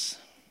 Jesus.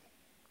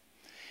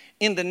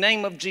 In the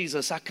name of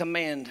Jesus, I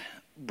command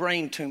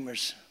brain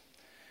tumors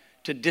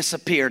to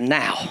disappear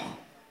now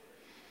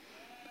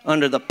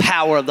under the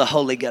power of the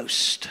Holy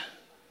Ghost.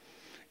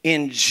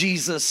 In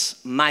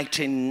Jesus'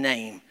 mighty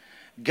name,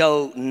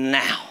 go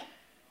now.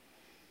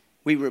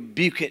 We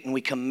rebuke it and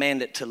we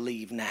command it to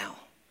leave now.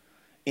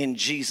 In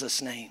Jesus'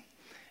 name.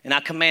 And I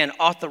command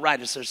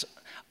arthritis. There's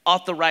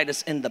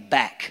arthritis in the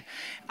back.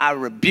 I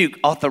rebuke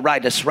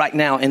arthritis right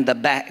now in the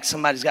back.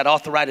 Somebody's got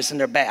arthritis in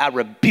their back. I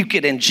rebuke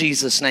it in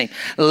Jesus' name.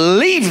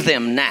 Leave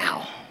them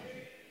now.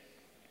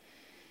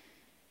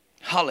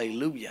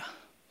 Hallelujah.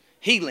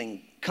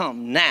 Healing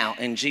come now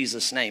in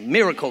Jesus' name.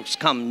 Miracles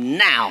come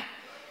now.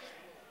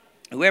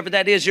 Whoever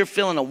that is, you're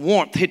feeling a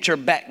warmth hit your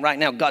back right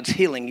now. God's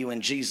healing you in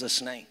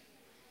Jesus' name.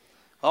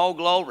 Oh,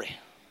 glory.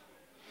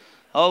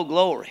 Oh,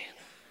 glory.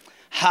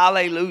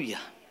 Hallelujah.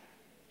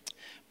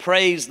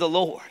 Praise the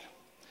Lord.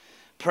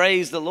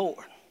 Praise the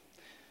Lord.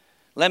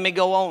 Let me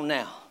go on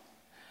now.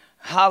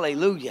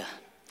 Hallelujah.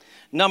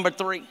 Number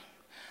three,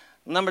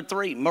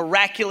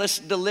 miraculous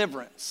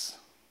deliverance.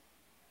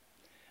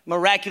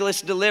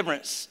 Miraculous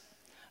deliverance.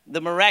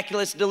 The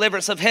miraculous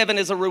deliverance of heaven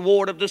is a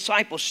reward of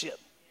discipleship.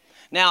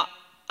 Now,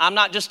 I'm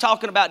not just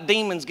talking about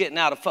demons getting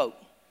out of folk.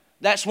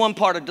 That's one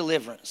part of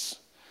deliverance.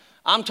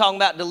 I'm talking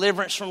about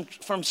deliverance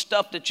from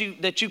stuff that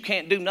you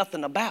can't do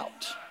nothing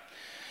about.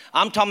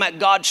 I'm talking about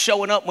God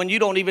showing up when you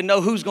don't even know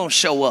who's going to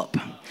show up.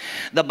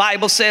 The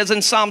Bible says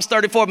in Psalms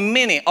 34,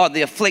 many are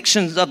the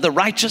afflictions of the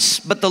righteous,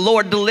 but the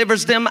Lord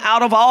delivers them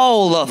out of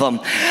all of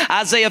them.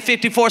 Isaiah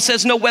 54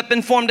 says, no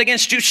weapon formed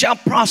against you shall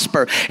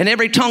prosper, and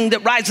every tongue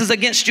that rises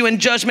against you in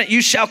judgment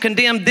you shall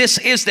condemn. This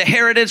is the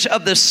heritage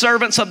of the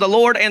servants of the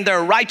Lord, and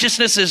their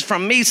righteousness is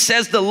from me,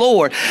 says the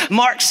Lord.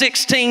 Mark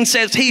 16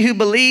 says, he who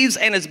believes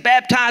and is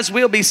baptized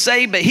will be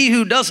saved, but he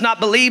who does not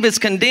believe is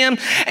condemned.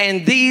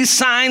 And these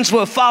signs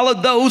will follow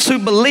those who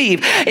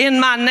believe. In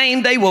my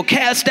name they will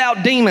cast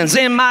out demons.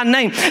 In my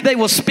name they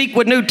will speak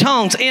with new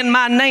tongues. In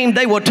my name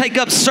they will take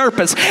up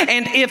serpents.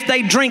 And if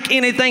they drink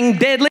anything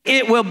deadly,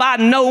 it will by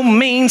no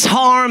means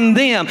harm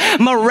them.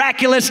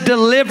 Miraculous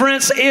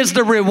deliverance is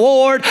the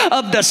reward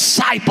of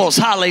disciples.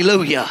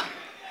 Hallelujah.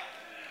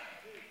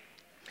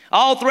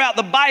 All throughout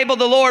the Bible,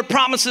 the Lord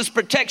promises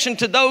protection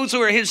to those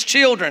who are his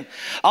children.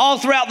 All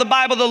throughout the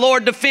Bible, the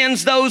Lord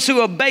defends those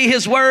who obey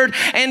his word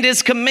and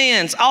his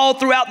commands. All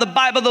throughout the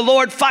Bible, the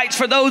Lord fights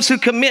for those who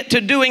commit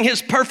to doing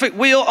his perfect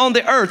will on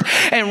the earth.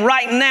 And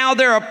right now,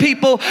 there are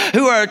people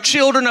who are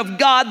children of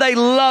God. They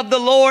love the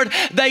Lord.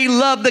 They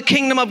love the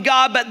kingdom of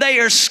God, but they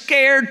are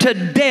scared to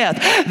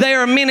death. There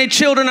are many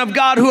children of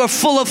God who are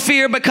full of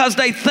fear because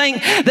they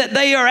think that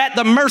they are at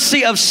the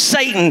mercy of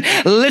Satan.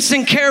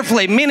 Listen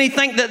carefully. Many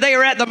think that they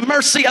are at the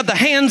mercy of the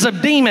hands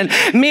of demons.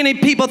 Many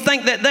people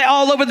think that they're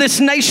all over this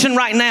nation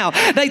right now.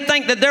 They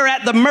think that they're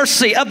at the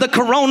mercy of the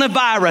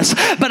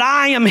coronavirus. But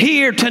I am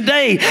here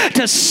today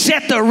to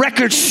set the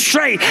record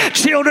straight.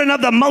 Children of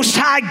the Most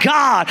High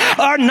God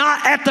are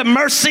not at the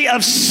mercy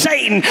of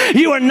Satan.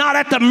 You are not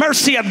at the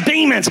mercy of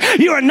demons.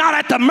 You are not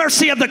at the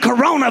mercy of the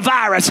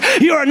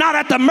coronavirus. You are not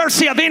at the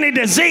mercy of any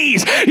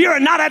disease. You are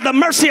not at the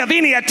mercy of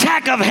any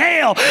attack of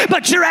hell.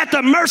 But you're at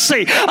the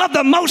mercy of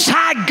the Most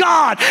High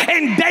God.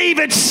 And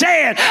David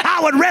said,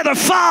 I would rather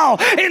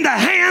fall in the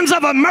hands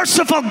of a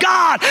merciful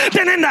God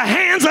than in the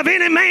hands of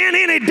any man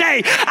any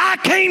day. I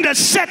came to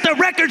set the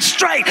record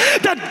straight.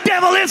 The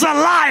devil is a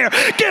liar.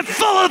 Get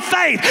full of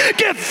faith.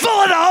 Get full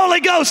of the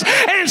Holy Ghost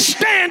and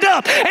stand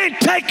up and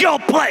take your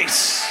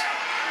place.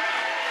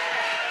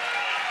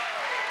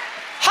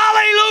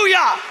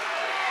 Hallelujah.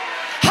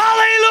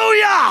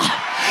 Hallelujah.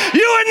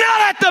 You are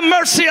not at the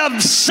mercy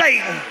of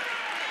Satan.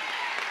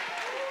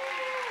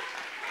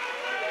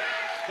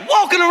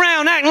 Walking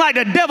around acting like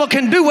the devil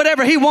can do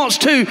whatever he wants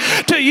to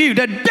you.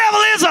 The devil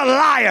is a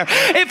liar.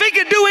 If he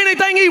could do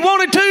anything he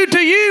wanted to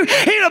you,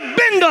 he'd have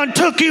been done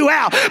took you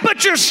out.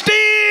 But you're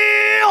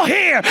still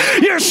here.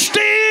 You're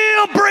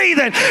still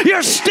breathing.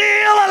 You're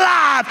still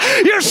alive.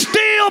 You're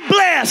still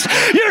blessed.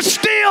 You're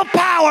still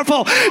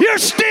powerful. You're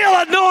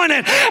still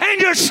anointed. And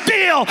you're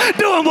still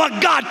doing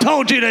what God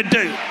told you to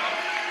do.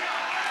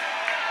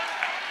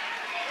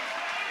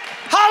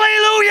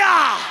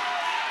 Hallelujah.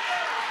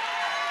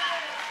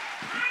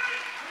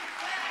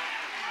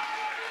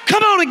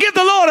 Come on and give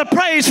the Lord a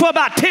praise for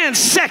about 10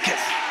 seconds.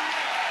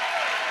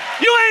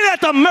 You ain't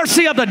at the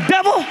mercy of the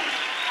devil.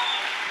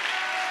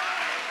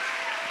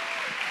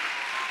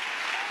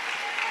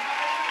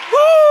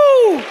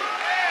 Woo!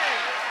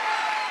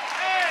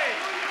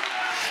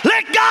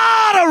 Let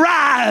God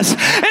arise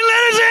and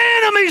let his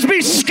enemies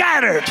be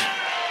scattered.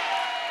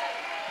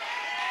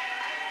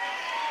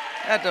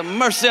 At the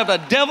mercy of the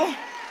devil.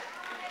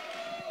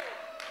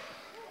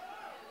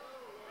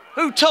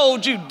 Who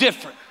told you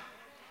different?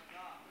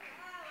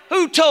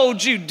 Who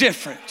told you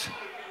different?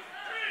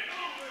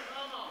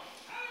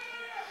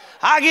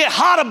 I get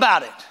hot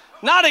about it.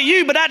 Not at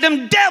you, but at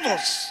them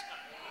devils.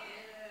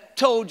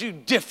 Told you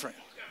different.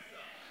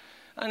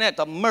 I'm at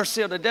the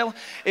mercy of the devil.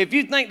 If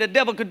you think the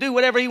devil could do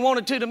whatever he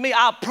wanted to me,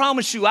 I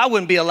promise you I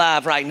wouldn't be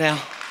alive right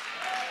now.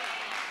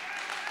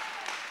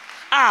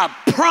 I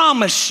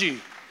promise you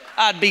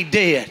I'd be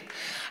dead.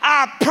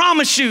 I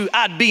promise you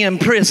I'd be in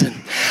prison.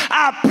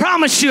 I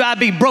promise you I'd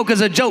be broke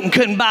as a joke and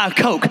couldn't buy a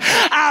Coke.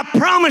 I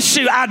promise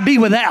you I'd be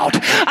without.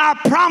 I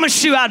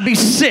promise you I'd be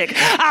sick.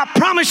 I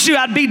promise you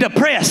I'd be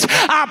depressed.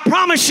 I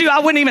promise you I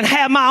wouldn't even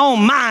have my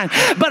own mind.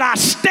 But I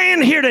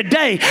stand here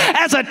today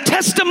as a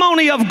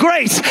testimony of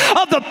grace,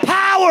 of the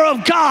power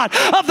of God,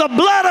 of the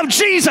blood of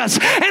Jesus,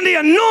 and the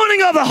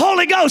anointing of the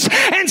Holy Ghost,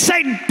 and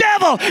say,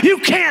 devil, you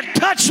can't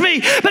touch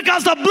me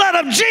because the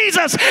blood of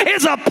Jesus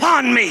is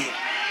upon me.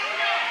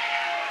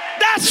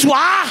 That's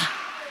why.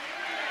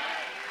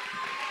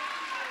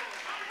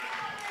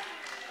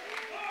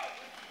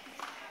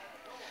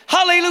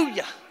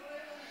 Hallelujah.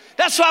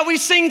 That's why we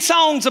sing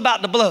songs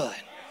about the blood.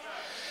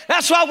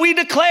 That's why we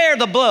declare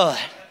the blood.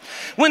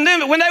 When they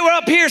were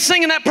up here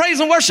singing that praise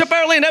and worship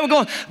early, and they were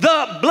going,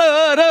 the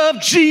blood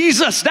of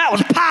Jesus. That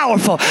was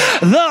powerful.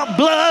 The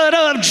blood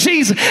of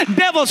Jesus.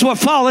 Devils were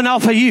falling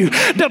off of you.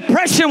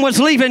 Depression was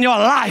leaving your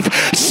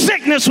life.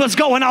 Sickness was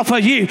going off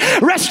of you.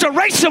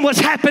 Restoration was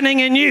happening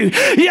in you.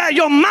 Yeah,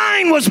 your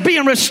mind was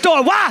being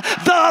restored. Why?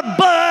 The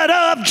blood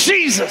of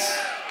Jesus.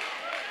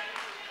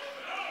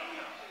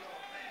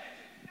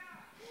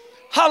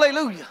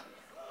 Hallelujah.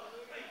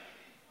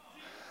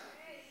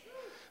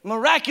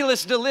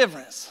 Miraculous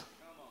deliverance.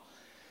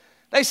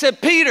 They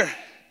said, Peter,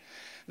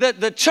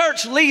 the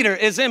church leader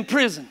is in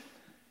prison.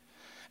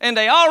 And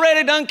they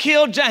already done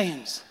killed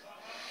James.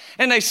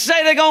 And they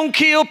say they're going to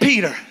kill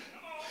Peter.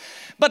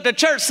 But the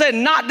church said,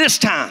 not this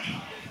time.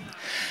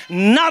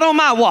 Not on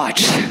my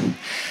watch.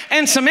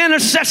 And some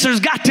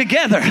intercessors got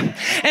together.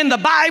 And the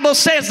Bible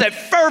says that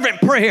fervent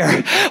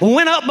prayer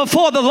went up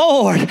before the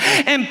Lord.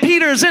 And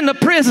Peter's in the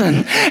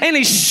prison. And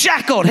he's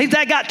shackled.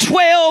 They got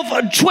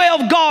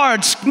 12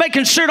 guards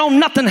making sure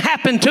nothing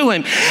happened to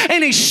him.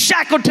 And he's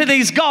shackled to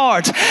these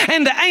guards.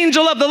 And the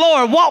angel of the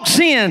Lord walks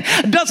in.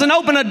 Doesn't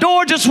open a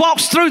door, just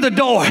walks through the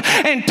door.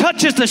 And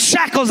touches the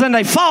shackles and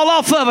they fall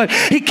off of it.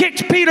 He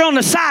kicks Peter on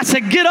the side,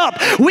 said, get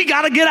up. We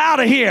got to get out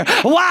of here.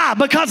 Why?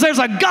 Because there's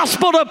a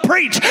gospel to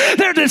preach.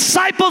 There are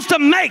disciples to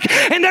make,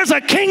 and there's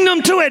a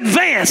kingdom to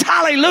advance.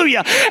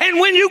 Hallelujah. And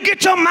when you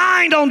get your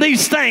mind on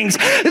these things,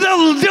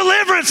 the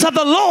deliverance of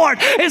the Lord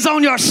is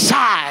on your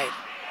side.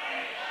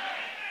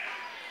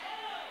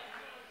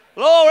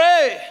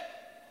 Glory.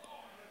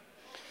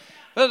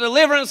 The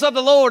deliverance of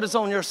the Lord is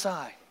on your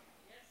side.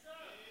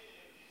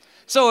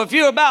 So if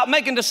you're about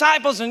making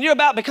disciples and you're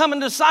about becoming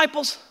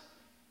disciples,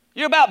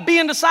 you're about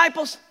being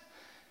disciples.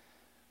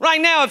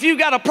 Right now, if you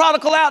got a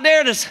prodigal out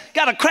there that's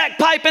got a crack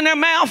pipe in their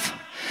mouth,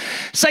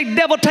 say,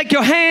 devil, take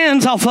your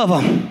hands off of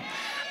them.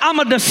 I'm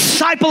a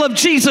disciple of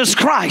Jesus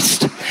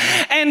Christ,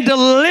 and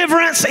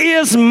deliverance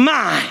is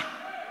mine.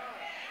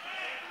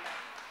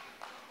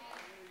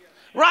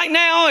 Right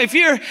now, if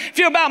you're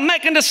about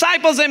making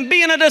disciples and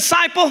being a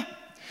disciple,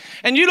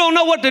 and you don't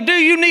know what to do,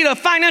 you need a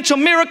financial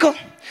miracle,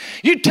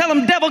 you tell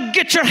them, devil,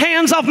 get your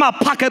hands off my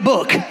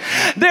pocketbook.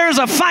 There's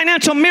a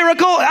financial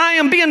miracle. I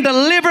am being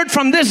delivered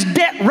from this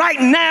debt right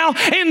now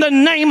in the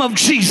name of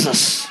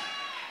Jesus.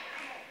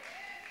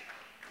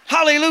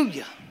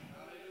 Hallelujah.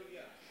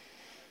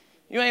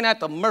 You ain't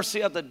at the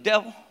mercy of the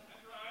devil.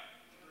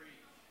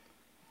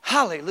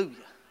 Hallelujah.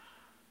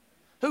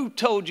 Who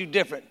told you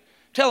different?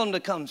 Tell them to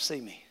come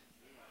see me.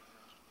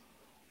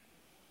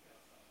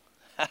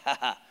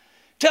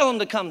 Tell them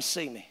to come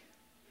see me.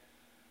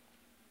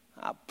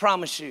 I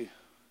promise you,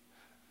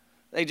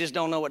 they just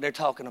don't know what they're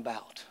talking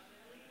about.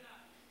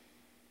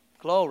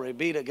 Glory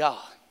be to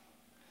God.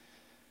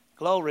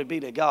 Glory be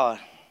to God.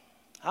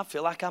 I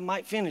feel like I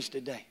might finish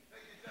today.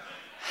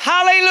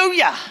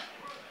 Hallelujah.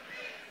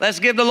 Let's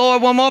give the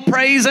Lord one more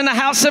praise in the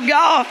house of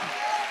God.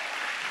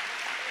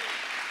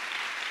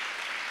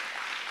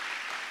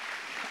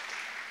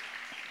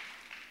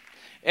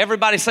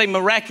 Everybody say,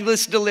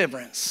 miraculous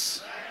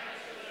deliverance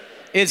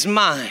is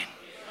mine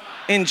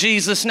in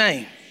Jesus'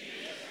 name.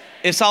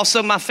 It's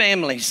also my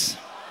family's,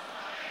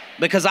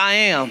 because I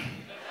am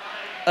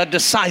a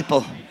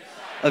disciple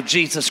of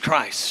Jesus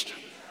Christ.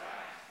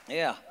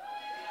 Yeah.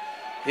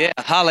 Yeah.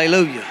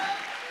 Hallelujah.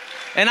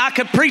 And I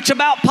could preach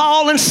about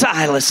Paul and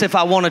Silas if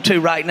I wanted to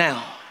right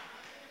now.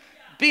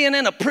 Being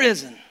in a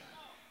prison.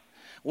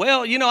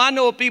 Well, you know, I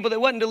know of people that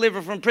wasn't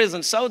delivered from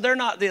prison, so they're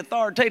not the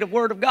authoritative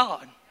word of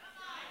God.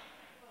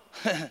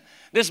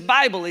 This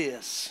Bible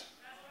is.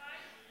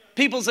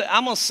 People say,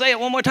 I'm going to say it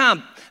one more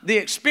time. The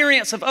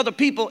experience of other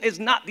people is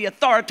not the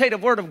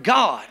authoritative word of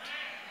God.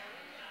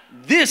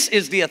 This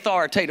is the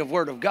authoritative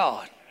word of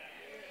God.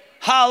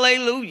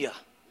 Hallelujah.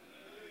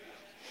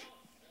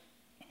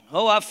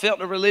 Oh, I felt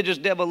the religious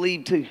devil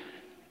leave too.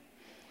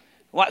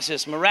 Watch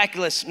this.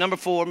 Miraculous, number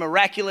 4,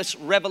 miraculous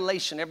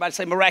revelation. Everybody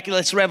say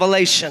miraculous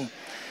revelation.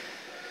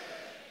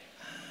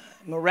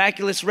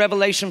 Miraculous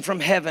revelation from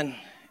heaven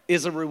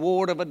is a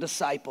reward of a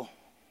disciple.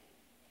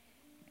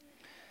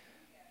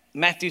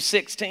 Matthew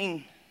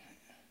 16,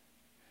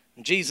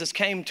 Jesus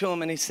came to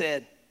him and he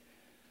said,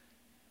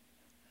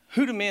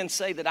 "Who do men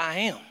say that I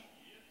am?"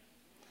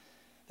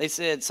 They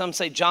said, some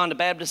say John the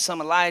Baptist, some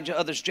Elijah,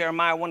 others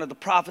Jeremiah, one of the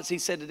prophets. He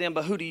said to them,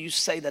 "But who do you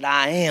say that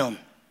I am?"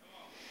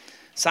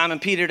 Simon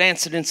Peter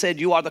answered and said,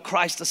 "You are the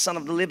Christ, the Son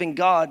of the living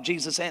God."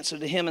 Jesus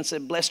answered to him and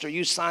said, "Blessed are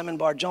you, Simon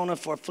Bar-Jonah,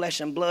 for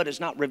flesh and blood has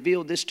not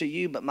revealed this to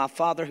you, but my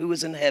Father who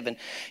is in heaven."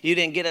 You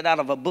didn't get it out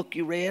of a book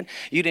you read.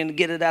 You didn't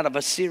get it out of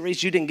a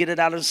series. You didn't get it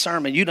out of a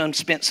sermon. You done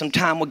spent some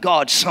time with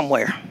God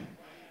somewhere.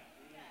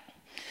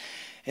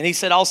 And he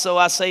said, "Also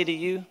I say to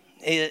you,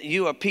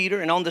 you are Peter,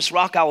 and on this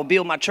rock I will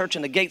build my church,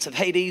 and the gates of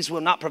Hades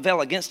will not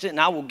prevail against it. And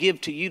I will give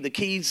to you the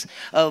keys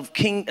of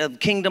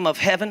kingdom of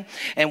heaven.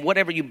 And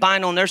whatever you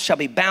bind on earth shall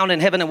be bound in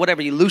heaven, and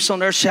whatever you loose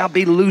on earth shall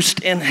be loosed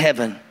in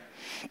heaven."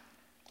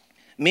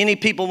 Many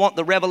people want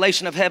the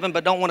revelation of heaven,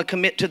 but don't want to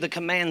commit to the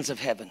commands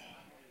of heaven.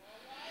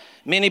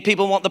 Many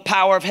people want the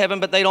power of heaven,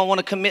 but they don't want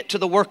to commit to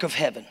the work of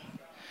heaven.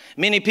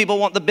 Many people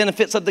want the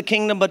benefits of the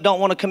kingdom, but don't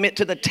want to commit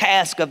to the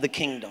task of the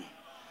kingdom.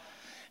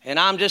 And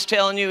I'm just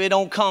telling you, it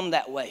don't come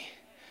that way.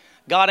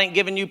 God ain't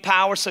giving you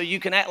power so you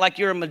can act like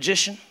you're a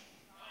magician.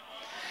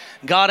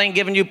 God ain't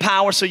giving you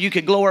power so you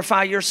could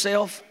glorify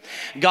yourself.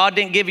 God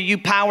didn't give you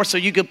power so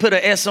you could put an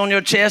S on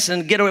your chest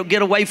and get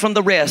away from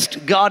the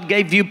rest. God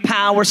gave you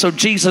power so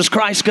Jesus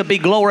Christ could be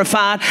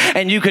glorified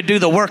and you could do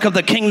the work of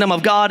the kingdom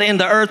of God in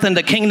the earth, and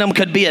the kingdom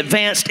could be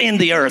advanced in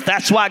the earth.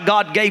 That's why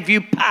God gave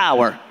you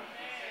power.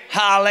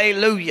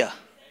 Hallelujah.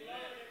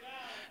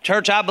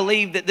 Church, I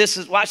believe that this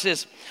is, watch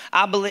this.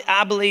 I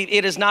believe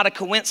it is not a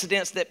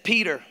coincidence that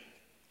Peter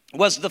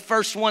was the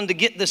first one to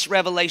get this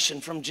revelation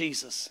from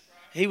Jesus.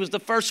 He was the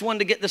first one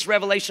to get this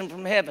revelation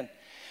from heaven.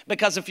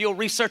 Because if you'll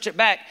research it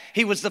back,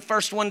 he was the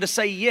first one to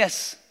say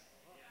yes.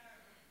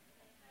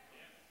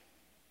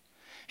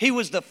 He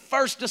was the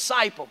first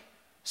disciple.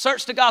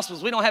 Search the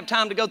Gospels. We don't have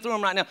time to go through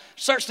them right now.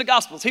 Search the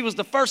Gospels. He was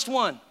the first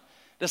one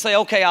to say,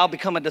 "Okay, I'll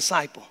become a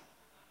disciple."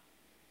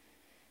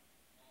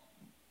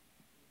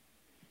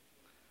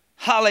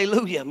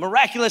 Hallelujah.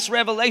 Miraculous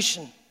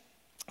revelation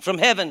from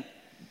heaven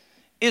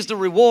is the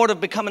reward of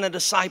becoming a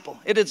disciple.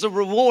 It is the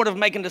reward of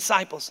making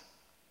disciples.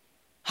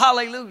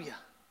 Hallelujah.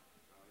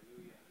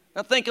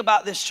 Now think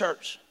about this,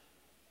 church.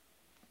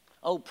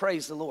 Oh,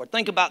 praise the Lord.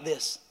 Think about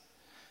this.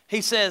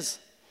 He says,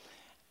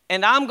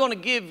 "And I'm going to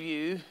give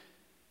you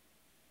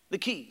the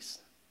keys."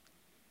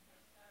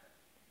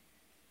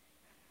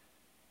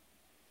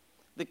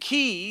 The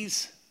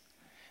keys.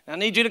 Now I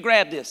need you to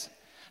grab this.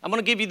 I'm going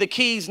to give you the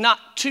keys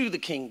not to the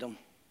kingdom.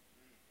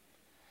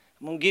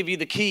 I'm going to give you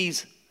the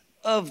keys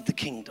of the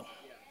kingdom.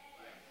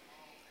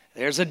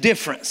 There's a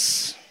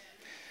difference.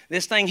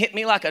 This thing hit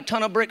me like a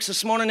ton of bricks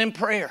this morning in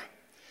prayer.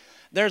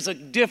 There's a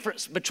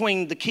difference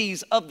between the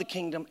keys of the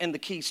kingdom and the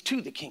keys to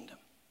the kingdom.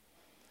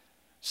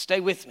 Stay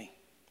with me.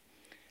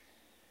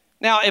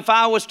 Now, if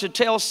I was to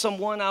tell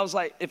someone,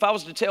 if I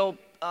was to tell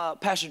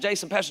Pastor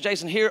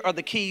Jason, here are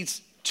the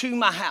keys to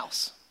my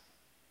house.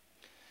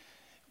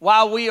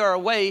 While we are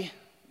away,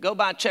 go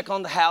by and check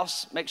on the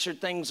house, make sure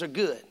things are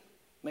good,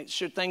 make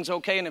sure things are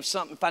okay. And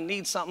if I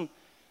need something,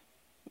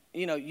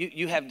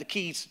 you have the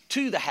keys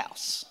to the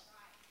house.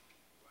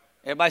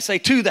 Everybody say,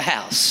 to the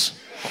house.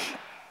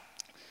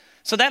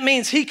 So that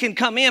means he can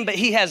come in, but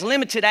he has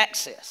limited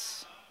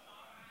access.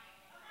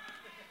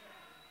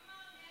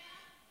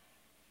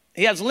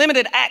 He has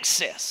limited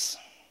access.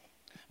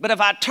 But if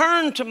I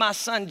turn to my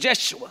son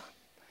Jeshua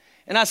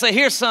and I say,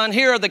 "Here, son,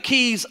 here are the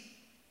keys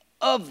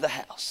of the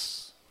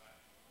house,"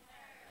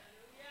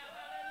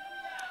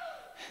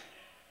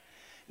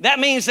 that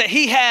means that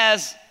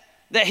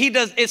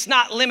it's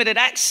not limited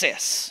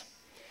access.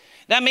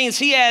 That means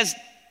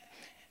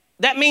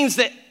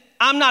that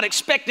I'm not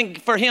expecting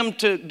for him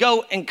to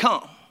go and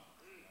come.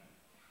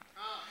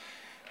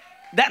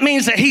 That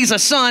means that he's a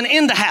son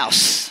in the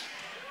house.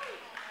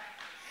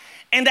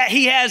 And that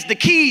he has the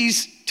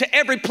keys to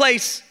every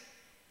place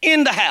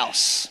in the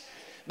house.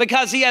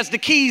 Because he has the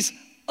keys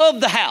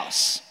of the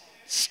house.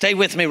 Stay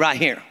with me right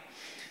here.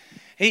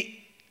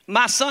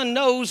 My son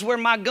knows where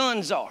my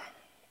guns are.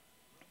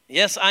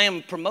 Yes, I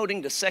am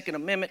promoting the Second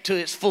Amendment to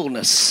its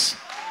fullness.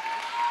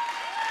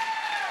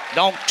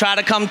 Don't try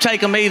to come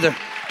take them either.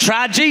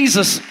 Try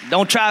Jesus.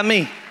 Don't try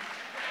me.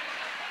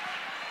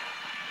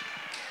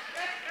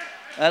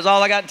 That's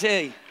all I got to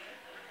tell you.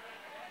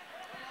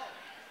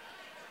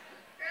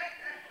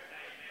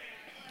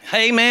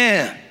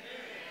 Amen.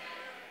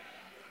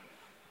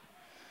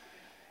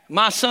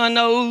 My son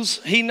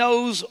knows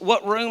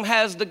what room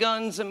has the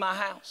guns in my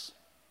house.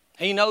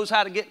 He knows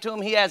how to get to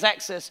them. He has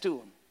access to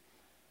them.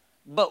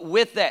 But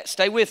with that,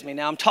 stay with me.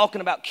 Now I'm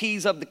talking about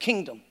keys of the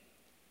kingdom.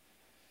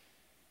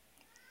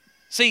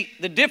 See,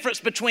 the difference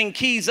between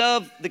keys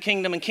of the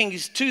kingdom and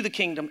keys to the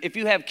kingdom, if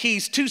you have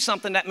keys to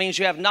something, that means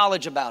you have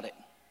knowledge about it.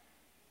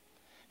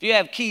 If you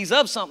have keys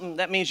of something,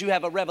 that means you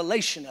have a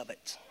revelation of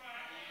it.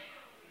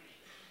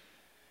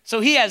 So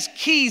he has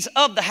keys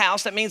of the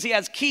house. That means he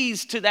has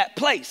keys to that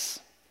place.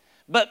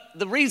 But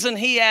the reason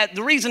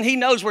he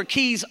knows where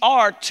keys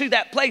are to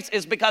that place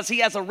is because he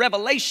has a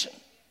revelation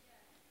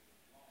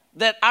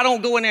that I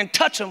don't go in there and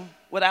touch them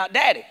without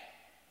daddy.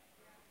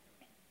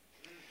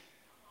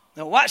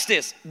 Now watch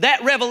this.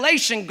 That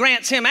revelation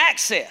grants him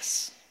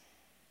access.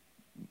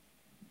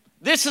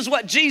 This is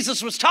what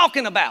Jesus was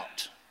talking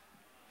about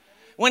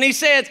when he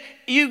said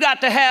you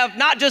got to have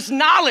not just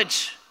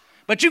knowledge,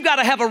 but you got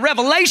to have a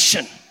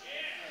revelation.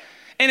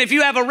 And if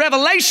you have a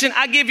revelation,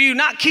 I give you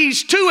not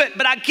keys to it,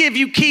 but I give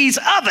you keys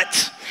of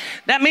it.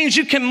 That means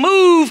you can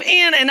move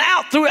in and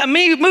out through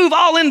it, move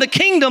all in the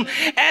kingdom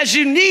as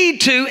you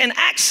need to and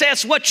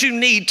access what you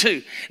need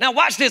to. Now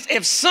watch this.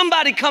 If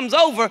somebody comes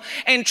over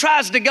and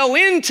tries to go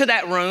into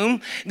that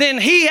room, then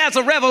he has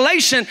a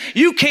revelation.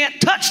 You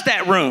can't touch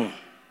that room.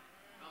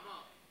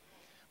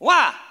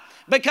 Why?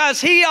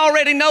 Because he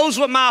already knows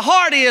what my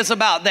heart is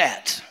about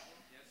that.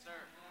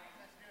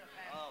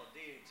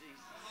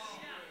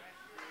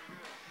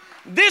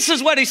 This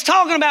is what he's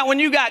talking about when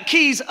you got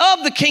keys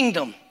of the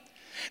kingdom.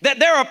 That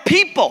there are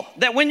people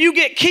that when you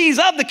get keys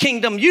of the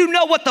kingdom, you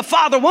know what the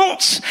Father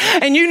wants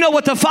and you know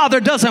what the Father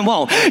doesn't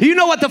want. You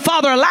know what the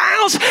Father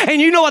allows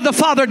and you know what the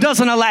Father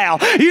doesn't allow.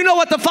 You know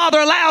what the Father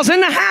allows in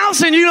the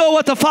house and you know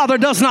what the Father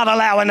does not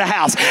allow in the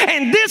house.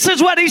 And this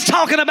is what he's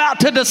talking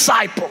about to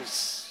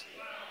disciples.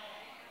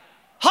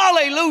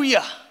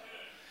 Hallelujah.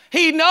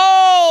 He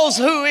knows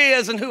who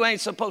is and who ain't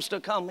supposed to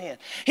come in.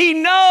 He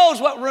knows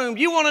what room.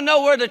 You want to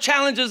know where the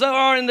challenges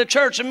are in the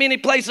church in many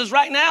places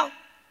right now?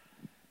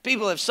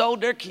 People have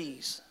sold their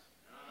keys.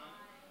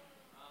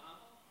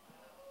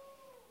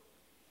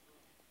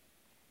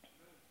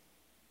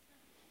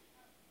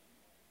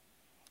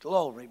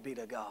 Glory be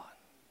to God.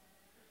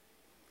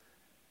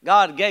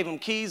 God gave them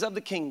keys of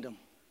the kingdom.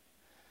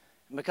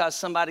 And because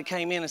somebody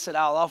came in and said,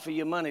 I'll offer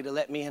you money to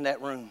let me in that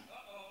room.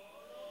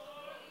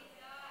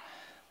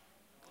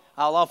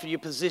 I'll offer you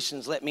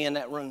positions, let me in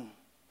that room.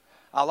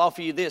 I'll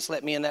offer you this,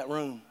 let me in that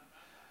room.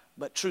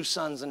 But true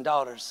sons and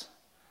daughters,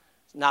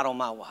 not on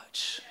my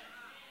watch.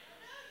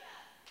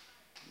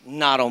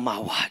 Not on my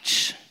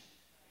watch.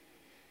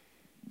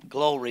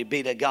 Glory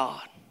be to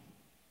God.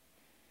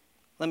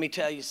 Let me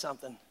tell you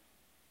something.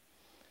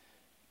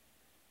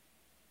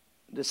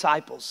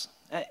 Disciples,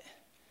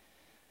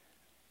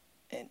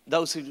 and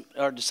those who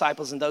are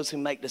disciples and those who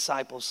make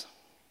disciples,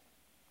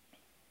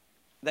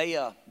 they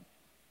have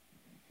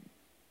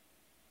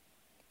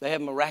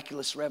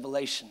miraculous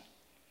revelation.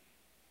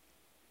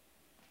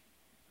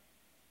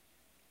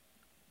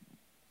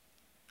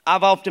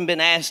 I've often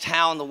been asked,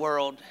 how in the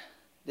world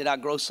did I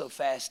grow so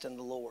fast in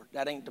the Lord?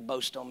 That ain't to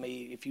boast on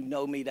me. If you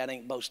know me, that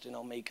ain't boasting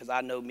on me because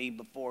I know me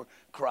before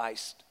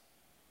Christ.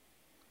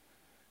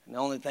 And the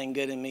only thing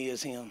good in me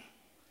is him.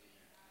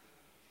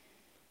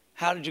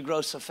 How did you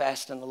grow so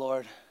fast in the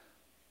Lord?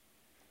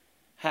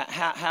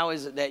 How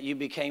is it that you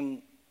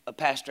became a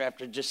pastor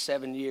after just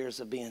 7 years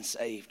of being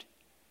saved?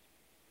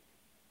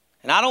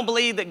 And I don't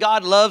believe that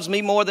God loves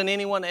me more than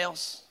anyone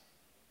else.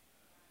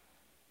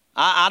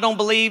 I don't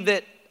believe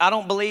that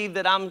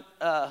I'm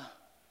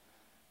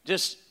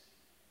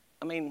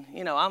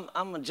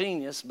I'm a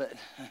genius, but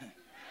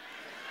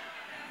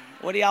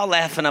what are y'all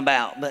laughing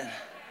about? But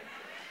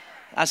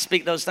I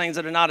speak those things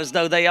that are not as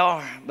though they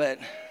are. But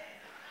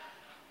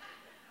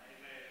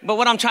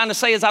what I'm trying to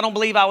say is I don't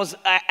believe I was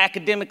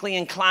academically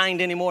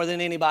inclined any more than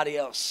anybody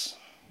else.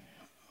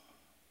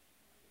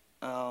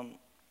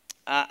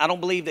 I don't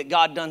believe that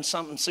God done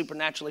something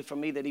supernaturally for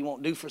me that he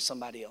won't do for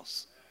somebody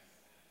else.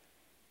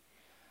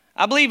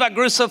 I believe I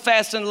grew so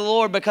fast in the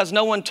Lord because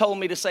no one told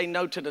me to say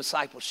no to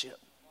discipleship.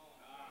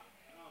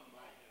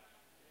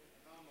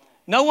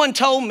 No one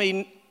told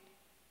me,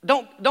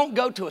 don't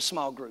go to a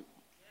small group.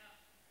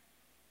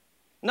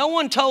 No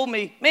one told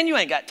me, man, you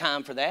ain't got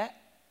time for that.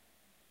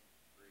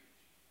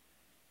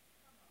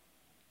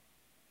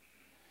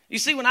 You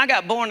see, when I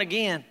got born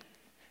again,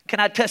 can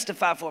I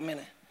testify for a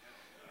minute?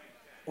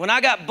 When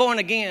I got born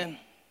again,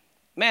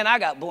 man, I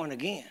got born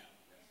again.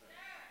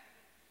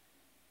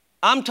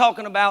 I'm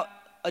talking about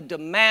a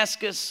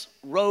Damascus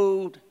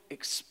Road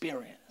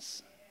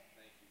experience.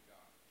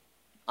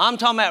 I'm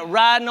talking about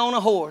riding on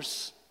a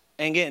horse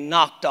and getting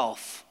knocked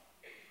off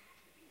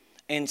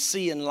and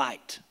seeing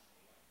light.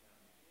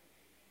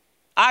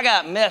 I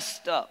got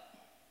messed up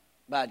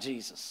by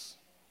Jesus.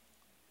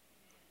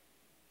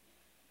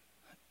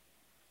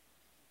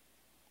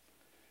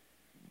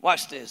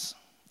 Watch this.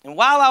 And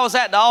while I was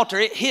at the altar,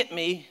 it hit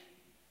me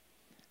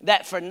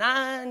that for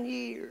 9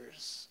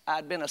 years,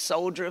 I'd been a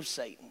soldier of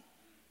Satan.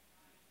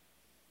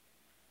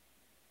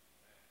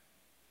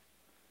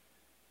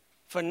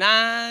 For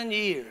 9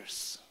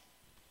 years,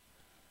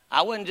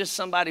 I wasn't just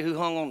somebody who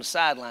hung on the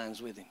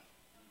sidelines with him.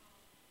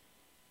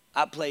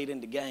 I played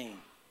in the game.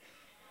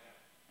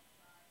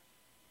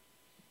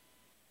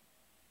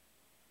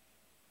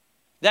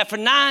 That for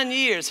 9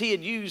 years, he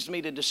had used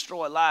me to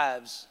destroy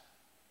lives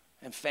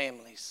and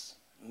families,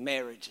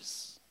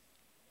 marriages.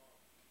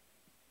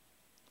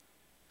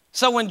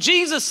 So when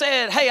Jesus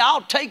said, hey,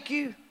 I'll take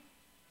you,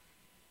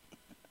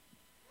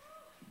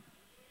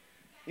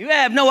 you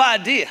have no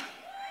idea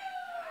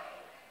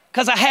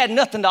because I had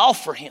nothing to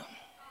offer him.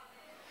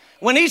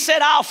 When he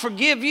said, I'll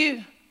forgive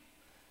you,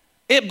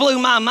 it blew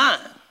my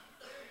mind.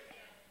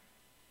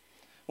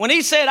 When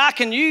he said, I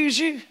can use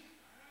you,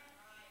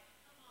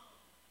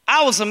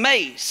 I was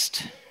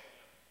amazed.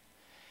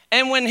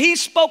 And when he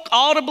spoke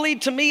audibly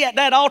to me at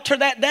that altar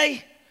that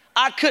day,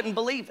 I couldn't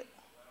believe it.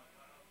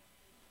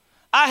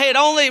 I had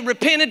only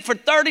repented for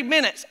 30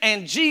 minutes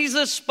and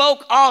Jesus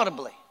spoke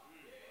audibly.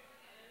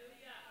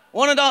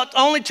 One of the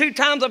only 2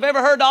 times I've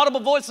ever heard the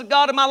audible voice of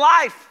God in my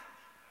life.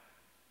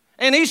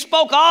 And he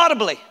spoke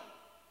audibly.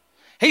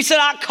 He said,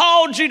 I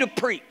called you to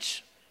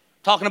preach.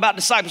 Talking about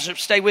discipleship,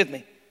 stay with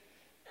me.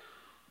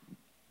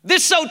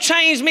 This so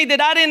changed me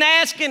that I didn't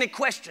ask any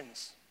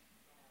questions.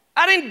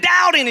 I didn't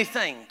doubt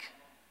anything.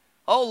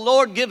 Oh,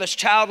 Lord, give us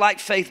childlike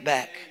faith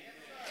back.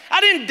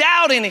 I didn't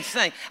doubt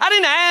anything. I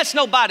didn't ask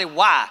nobody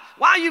why.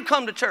 Why you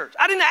come to church?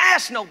 I didn't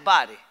ask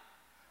nobody.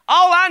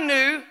 All I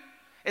knew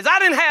is I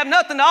didn't have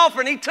nothing to offer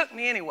and he took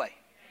me anyway.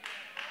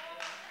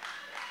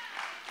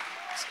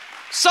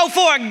 So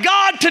for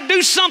God to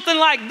do something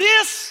like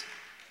this,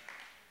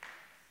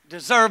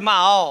 deserve my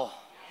all.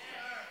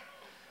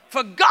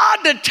 For God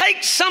to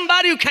take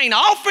somebody who can't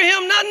offer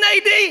him nothing,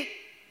 AD,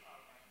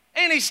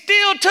 and he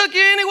still took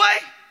you anyway.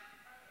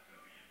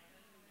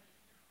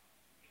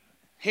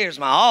 Here's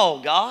my all,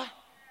 God.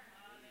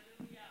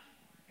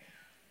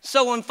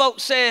 So when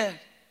folks said,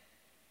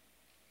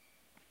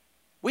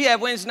 we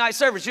have Wednesday night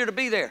service, you're to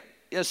be there.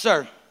 Yes,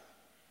 sir.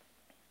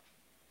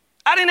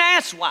 I didn't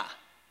ask why.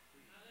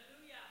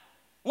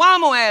 Why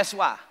am I going to ask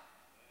why?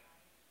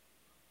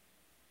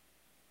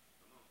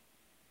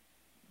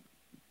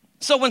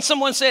 So when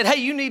someone said,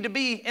 hey, you need to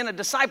be in a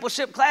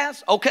discipleship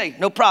class, okay,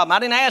 no problem. I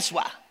didn't ask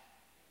why.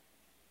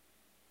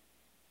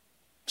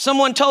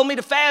 Someone told me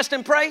to fast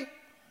and pray.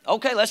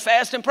 Okay, let's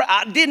fast and pray.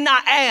 I did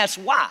not ask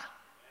why.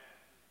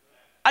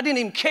 I didn't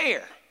even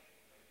care.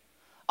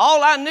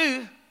 All I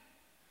knew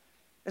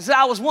is that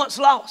I was once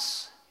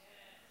lost,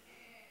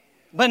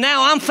 but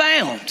now I'm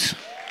found.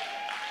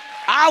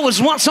 I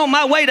was once on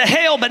my way to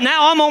hell, but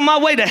now I'm on my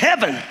way to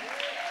heaven.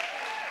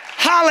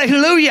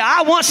 Hallelujah.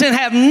 I once didn't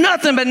have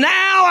nothing, but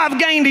now I've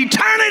gained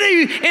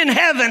eternity in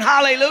heaven.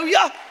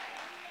 Hallelujah.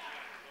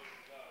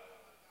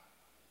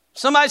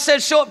 Somebody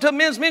said show up to a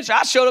men's ministry.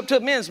 I showed up to a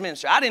men's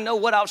ministry. I didn't know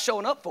what I was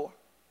showing up for.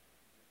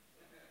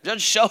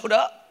 Just showed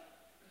up.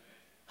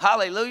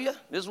 Hallelujah.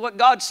 This is what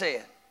God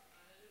said.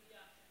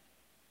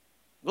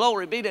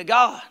 Glory be to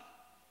God.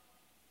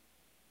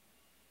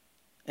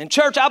 In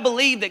church, I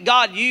believe that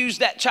God used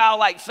that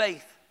childlike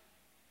faith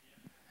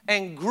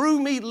and grew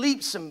me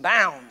leaps and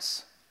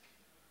bounds.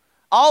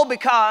 All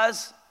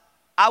because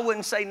I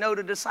wouldn't say no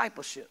to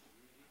discipleship.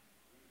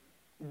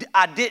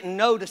 I didn't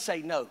know to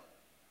say no.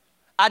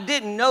 I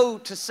didn't know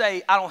to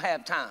say I don't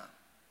have time.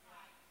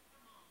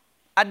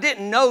 I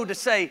didn't know to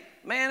say,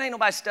 man, ain't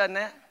nobody studying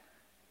that.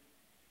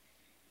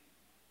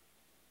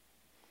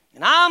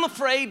 And I'm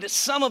afraid that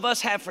some of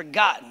us have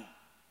forgotten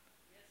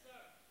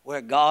where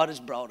God has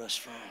brought us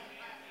from.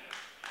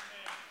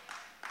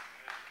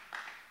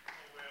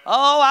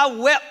 Oh, I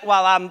wept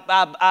while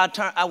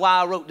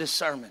I wrote this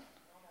sermon.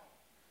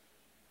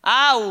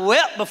 I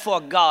wept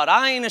before God.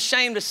 I ain't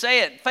ashamed to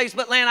say it.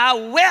 Facebook land, I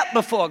wept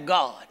before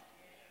God.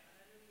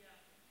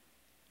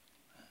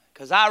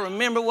 Because I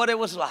remember what it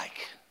was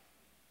like.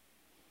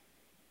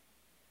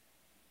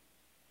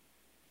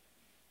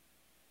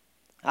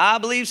 I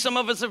believe some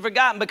of us have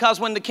forgotten because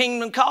when the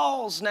kingdom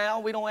calls now,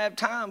 we don't have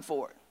time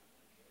for it.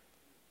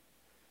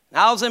 And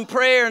I was in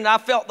prayer and I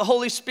felt the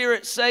Holy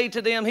Spirit say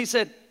to them, he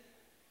said,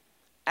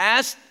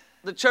 ask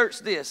the church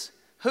this,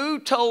 who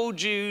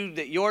told you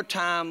that your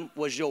time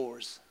was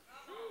yours?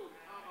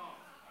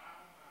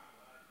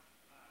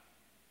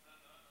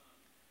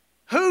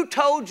 Who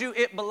told you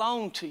it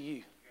belonged to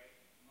you?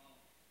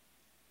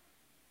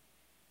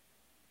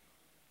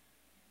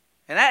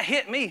 And that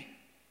hit me.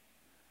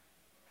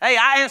 Hey,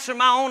 I answered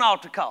my own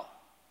altar call.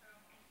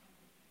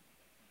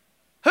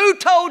 Who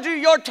told you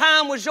your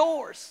time was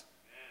yours?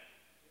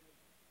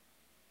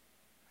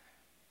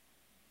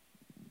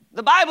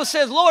 The Bible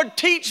says, Lord,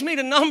 teach me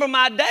to number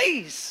my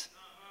days.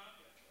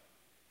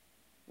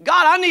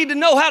 God, I need to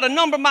know how to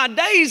number my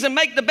days and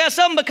make the best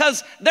of them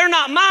because they're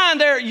not mine,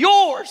 they're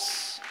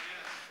yours.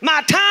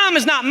 My time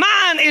is not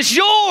mine, it's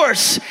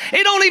yours.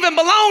 It don't even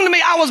belong to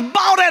me. I was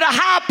bought at a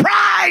high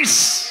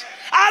price.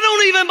 I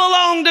don't even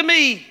belong to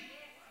me.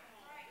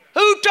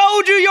 Who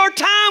told you your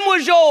time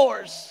was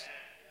yours?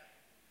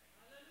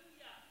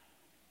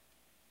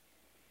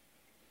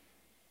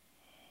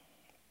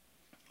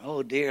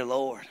 Oh, dear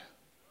Lord.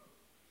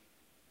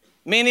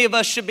 Many of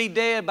us should be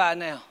dead by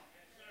now.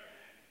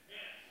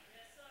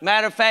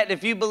 Matter of fact,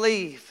 if you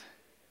believe,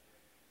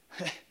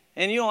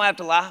 and you don't have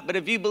to lie, but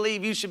if you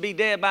believe you should be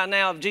dead by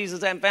now, if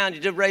Jesus hadn't found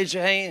you, just raise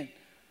your hand.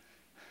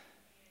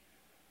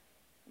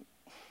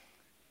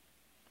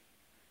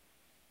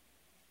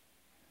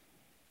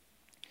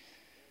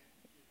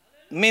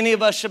 Many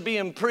of us should be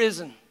in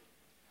prison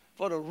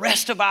for the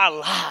rest of our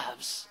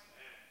lives.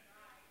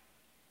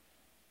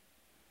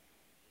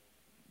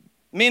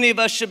 Many of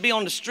us should be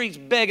on the streets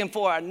begging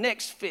for our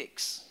next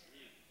fix.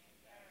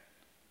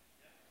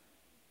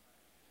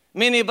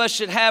 Many of us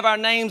should have our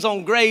names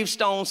on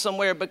gravestones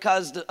somewhere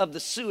because of the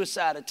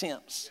suicide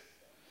attempts.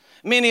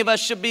 Many of us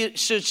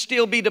should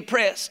still be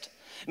depressed.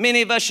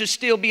 Many of us should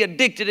still be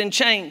addicted in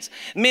chains.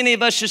 Many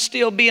of us should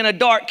still be in a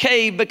dark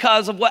cave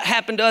because of what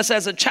happened to us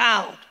as a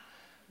child.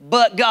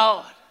 But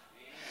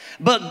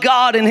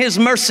God in His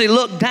mercy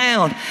looked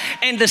down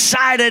and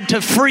decided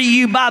to free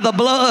you by the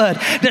blood,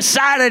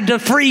 decided to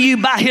free you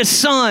by His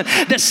Son,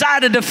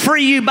 decided to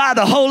free you by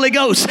the Holy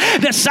Ghost,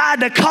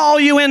 decided to call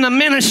you in the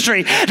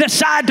ministry,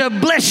 decided to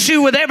bless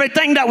you with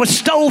everything that was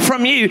stole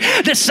from you,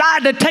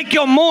 decided to take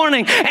your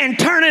mourning and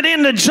turn it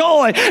into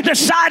joy,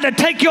 decided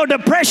to take your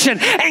depression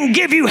and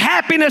give you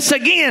happiness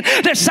again,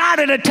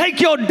 decided to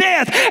take your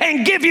death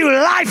and give you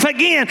life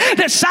again,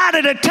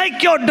 decided to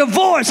take your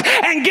divorce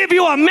and give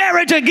you a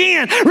marriage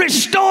again,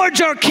 restored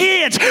your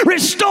kids,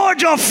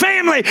 restored your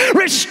family,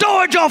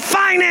 restored your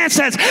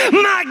finances.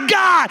 My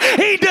God,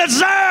 He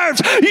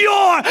deserves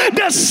your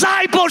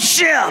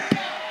discipleship.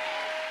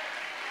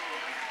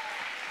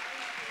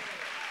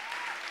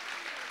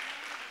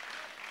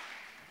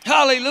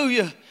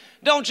 Hallelujah.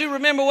 Don't you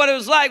remember what it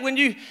was like when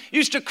you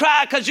used to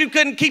cry because you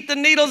couldn't keep the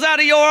needles out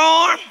of your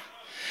arm?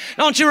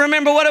 Don't you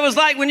remember what it was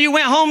like when you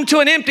went home to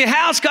an empty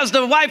house because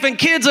the wife and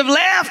kids have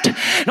left?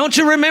 Don't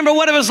you remember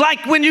what it was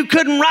like when you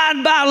couldn't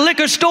ride by a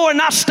liquor store and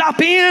not stop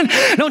in?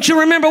 Don't you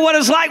remember what it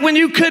was like when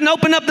you couldn't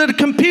open up the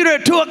computer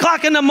at 2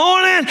 o'clock in the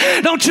morning?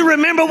 Don't you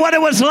remember what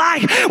it was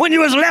like when you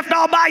was left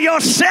all by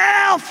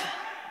yourself?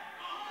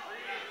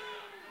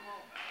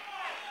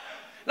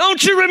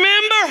 Don't you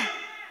remember?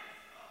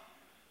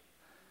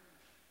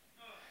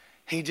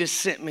 He just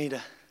sent me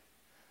to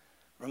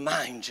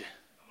remind you.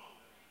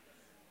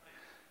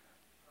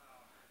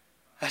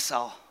 That's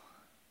all.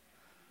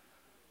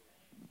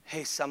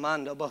 Hey,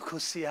 Samanda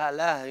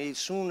Bakusiala,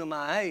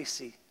 Isunuma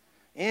Aisi,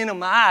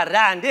 Inuma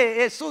Rande,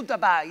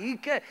 Esutaba,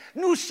 Ike,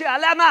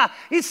 Nushalama,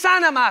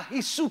 Isanama,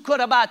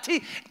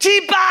 Isukorabati,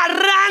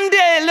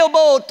 Tibarande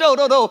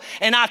Lobo.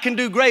 And I can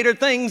do greater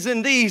things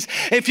than these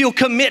if you'll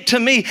commit to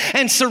me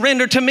and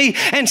surrender to me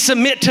and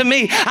submit to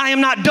me. I am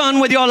not done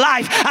with your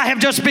life. I have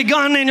just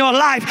begun in your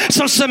life.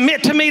 So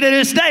submit to me to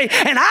this day,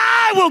 and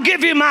I will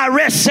give you my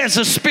rest, says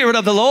the Spirit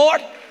of the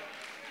Lord.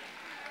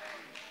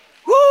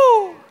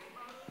 Woo!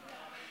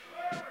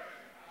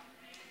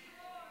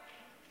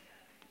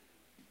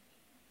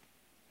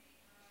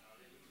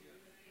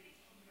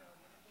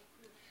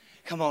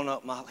 Come on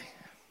up, Molly.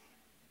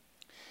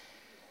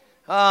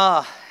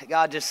 God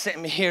just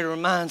sent me here to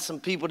remind some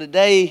people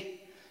today.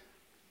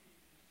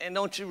 And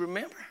don't you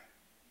remember?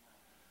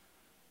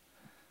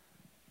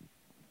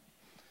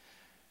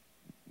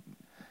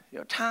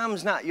 Your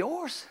time's not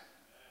yours.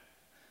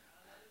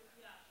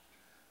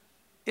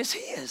 It's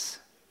His.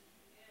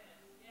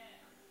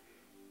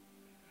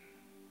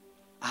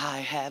 I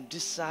have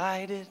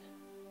decided,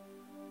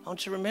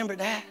 don't you remember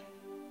that?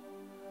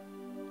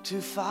 To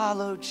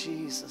follow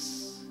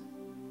Jesus.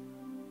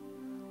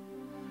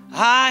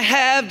 I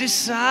have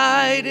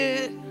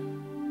decided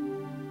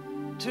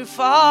to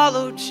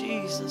follow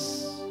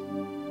Jesus.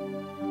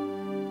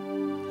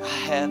 I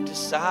have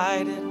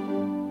decided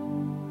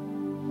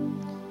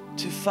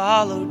to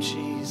follow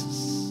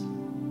Jesus.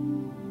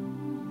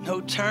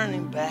 No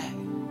turning back.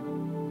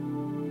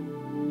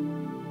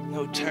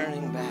 No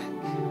turning back.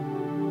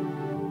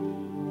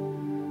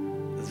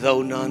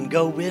 Though none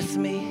go with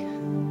me,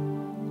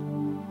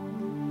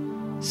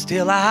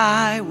 still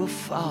I will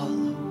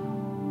follow.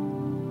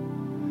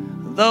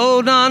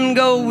 Though none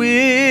go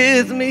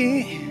with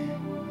me,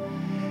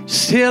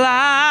 still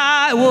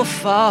I will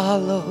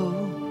follow.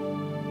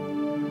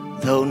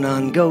 Though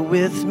none go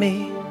with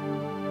me,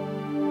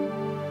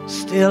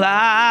 still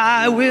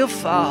I will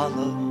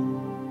follow.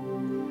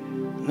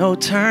 No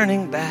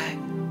turning back,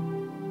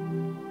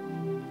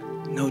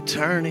 no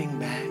turning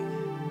back.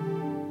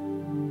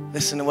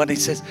 Listen to what he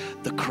says.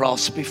 The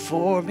cross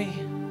before me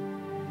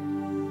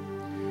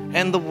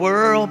and the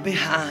world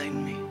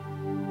behind me.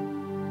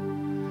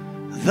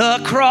 The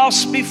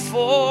cross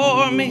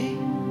before me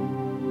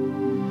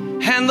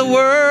and the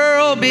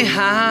world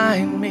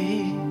behind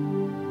me.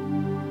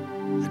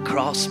 The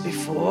cross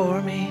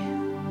before me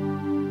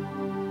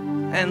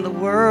and the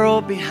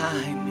world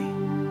behind me.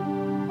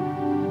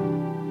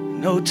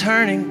 No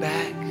turning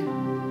back.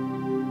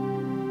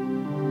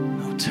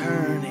 No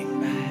turning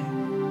back.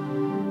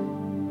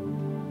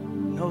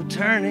 No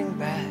turning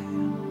back.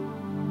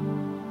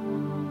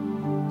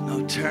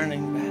 No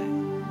turning back.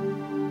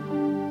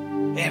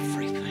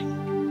 Everything.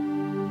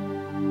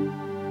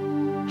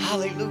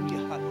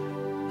 Hallelujah.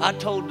 I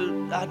told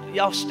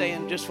y'all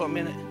stand just for a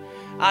minute.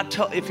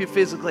 If you're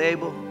physically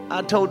able,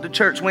 I told the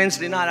church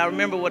Wednesday night, I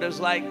remember what it was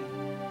like.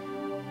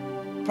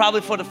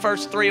 Probably for the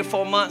first 3 or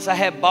 4 months, I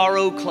had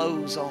borrowed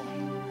clothes on.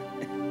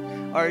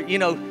 Or,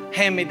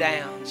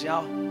 hand-me-downs,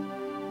 y'all.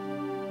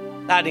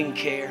 I didn't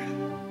care.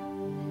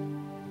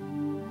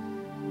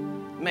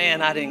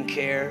 Man, I didn't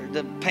care.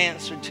 The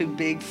pants are too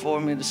big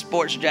for me. The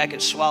sports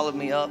jacket swallowed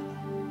me up.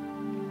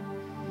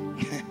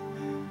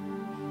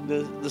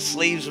 The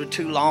sleeves were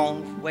too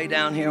long, way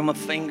down here on my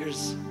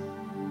fingers.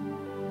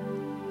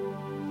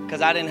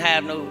 because I didn't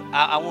have no,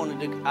 I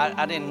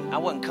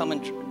wasn't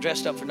coming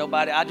dressed up for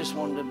nobody. I just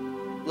wanted to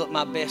look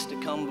my best to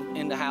come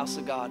in the house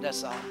of God.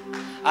 That's all.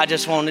 I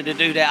just wanted to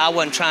do that. I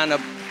wasn't trying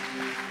to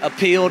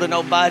appeal to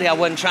nobody. I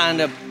wasn't trying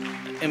to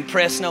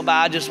impress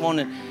nobody. I just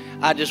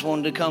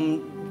wanted to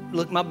come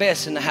look my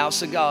best in the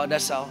house of God.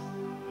 That's all.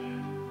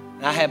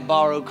 And I had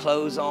borrowed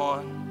clothes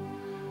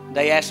on.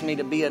 They asked me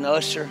to be an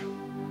usher.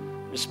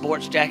 The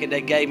sports jacket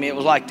they gave me, it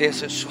was like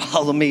this. It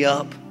swallowed me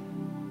up.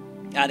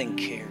 I didn't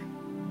care.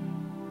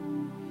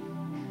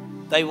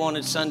 They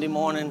wanted Sunday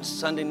morning,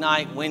 Sunday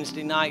night,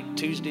 Wednesday night,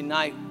 Tuesday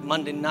night,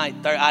 Monday night,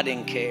 Thursday. I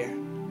didn't care.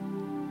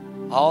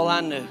 All I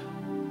knew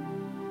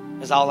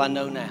is all I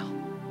know now.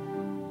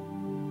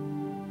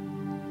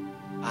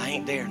 I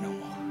ain't there no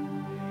more.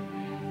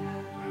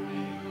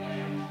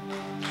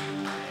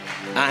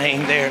 I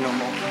ain't there no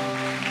more.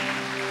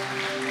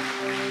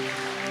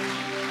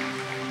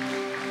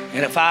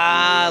 And if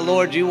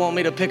Lord, you want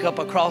me to pick up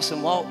a cross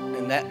and walk,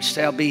 then that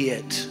shall be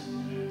it.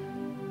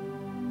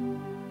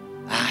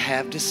 I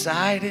have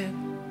decided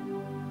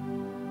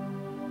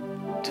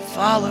to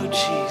follow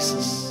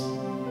Jesus.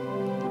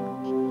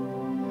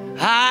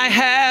 I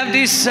have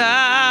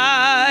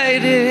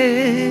decided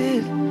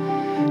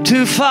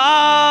to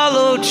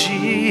follow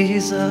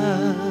Jesus.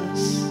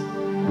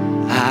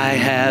 I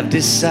have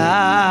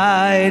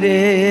decided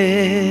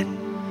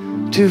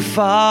to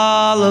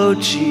follow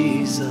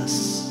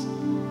Jesus.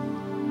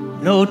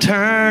 No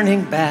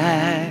turning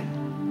back.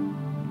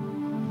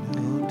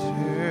 No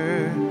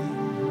turning back.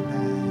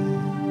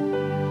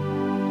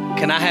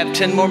 Can I have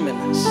 10 more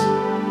minutes?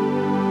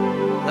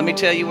 Let me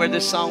tell you where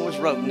this song was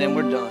wrote, and then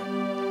we're done.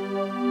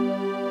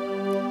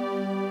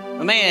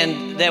 A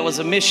man that was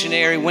a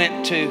missionary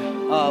went to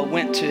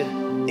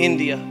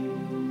India.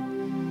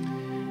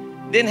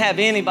 Didn't have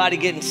anybody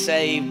getting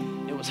saved.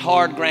 It was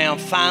hard ground.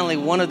 Finally,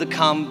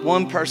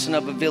 one person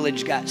of a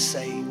village got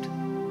saved.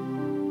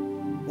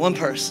 One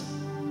person.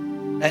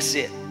 That's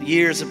it.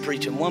 Years of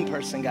preaching. One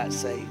person got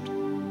saved.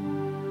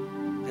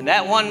 And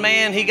that one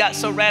man, he got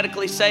so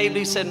radically saved,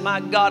 he said,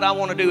 my God, I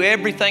want to do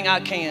everything I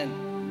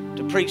can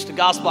to preach the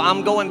gospel.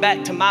 I'm going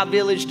back to my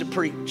village to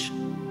preach.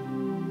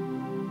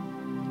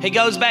 He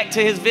goes back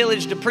to his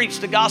village to preach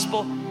the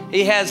gospel.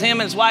 He has him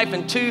and his wife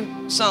and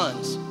 2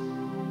 sons.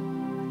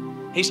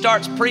 He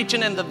starts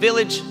preaching in the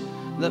village.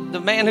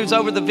 The man who's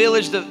over the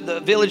village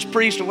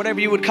priest or whatever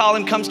you would call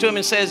him, comes to him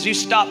and says, you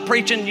stop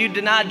preaching, you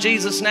deny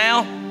Jesus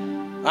now,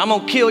 I'm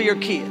going to kill your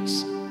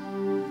kids.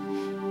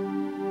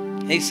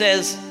 He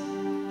says,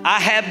 I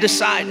have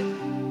decided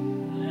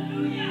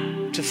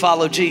to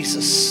follow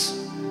Jesus.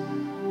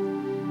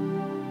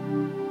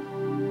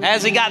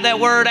 As he got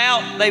that word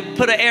out, they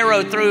put an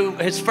arrow through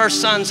his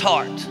first son's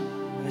heart.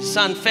 His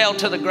son fell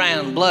to the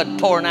ground, blood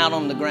pouring out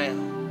on the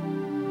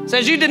ground.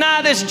 Says, you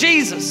deny this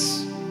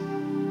Jesus,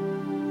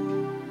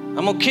 I'm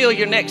going to kill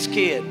your next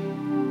kid.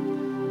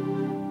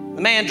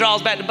 The man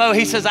draws back the bow.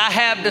 He says, I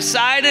have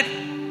decided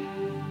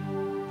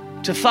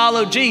to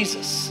follow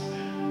Jesus.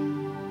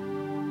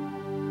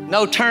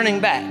 No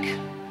turning back.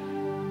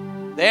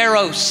 The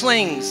arrow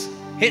slings,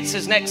 hits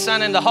his next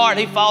son in the heart.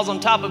 He falls on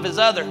top of his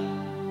other.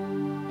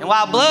 And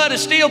while blood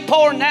is still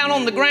pouring down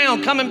on the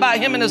ground, coming by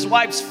him and his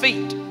wife's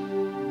feet,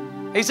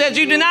 he says,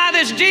 you deny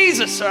this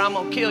Jesus or I'm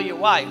going to kill your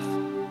wife.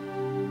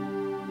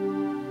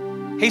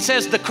 He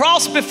says, the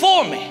cross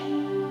before me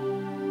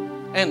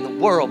and the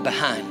world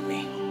behind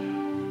me.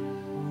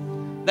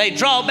 They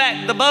draw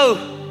back the bow,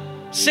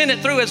 send it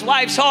through his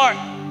wife's heart,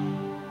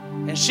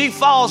 and she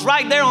falls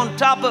right there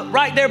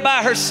right there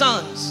by her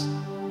sons.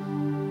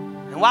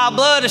 And while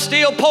blood is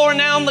still pouring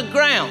down the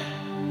ground,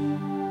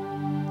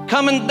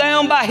 coming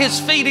down by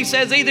his feet, he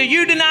says, either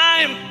you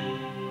deny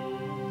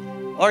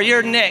him or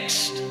you're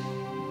next.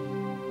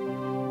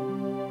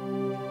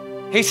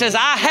 He says,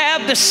 I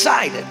have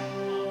decided,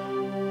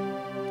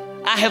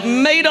 I have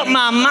made up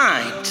my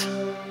mind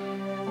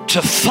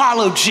to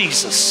follow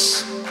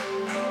Jesus.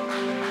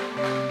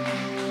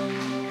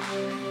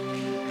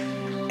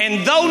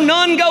 And though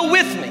none go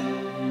with me,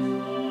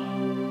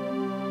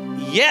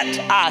 yet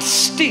I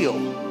still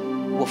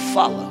will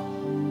follow.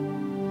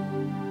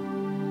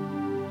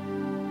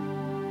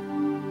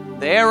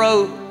 The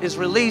arrow is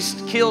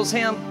released, kills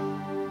him,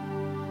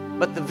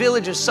 but the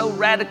village is so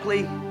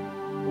radically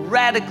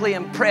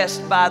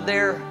impressed by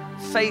their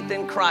faith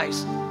in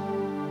Christ,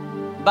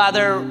 by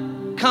their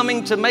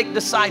coming to make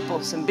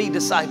disciples and be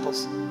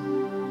disciples,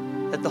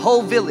 that the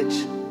whole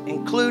village,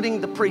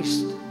 including the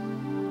priest,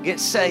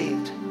 gets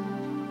saved,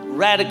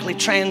 radically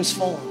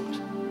transformed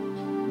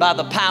by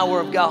the power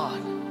of God.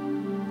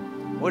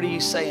 What are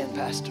you saying,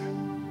 Pastor?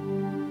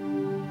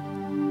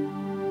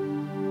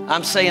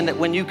 I'm saying that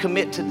when you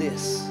commit to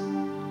this,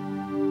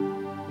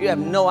 you have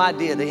no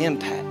idea the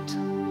impact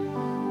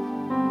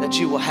that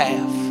you will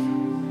have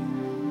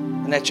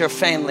and that your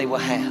family will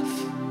have,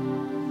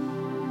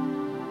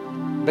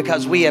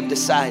 because we have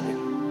decided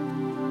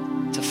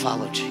to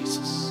follow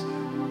Jesus.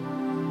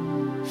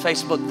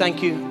 Facebook,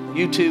 thank you.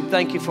 YouTube,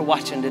 thank you for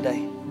watching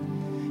today.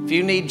 If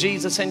you need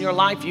Jesus in your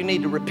life, you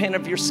need to repent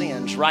of your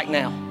sins right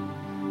now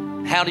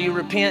How do you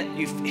repent?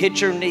 You hit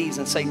your knees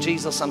and say,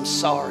 Jesus, I'm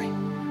sorry.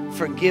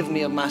 Forgive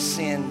me of my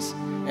sins.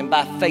 And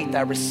by faith,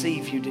 I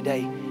receive you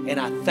today. And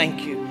I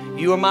thank you.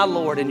 You are my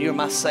Lord and you're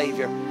my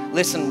Savior.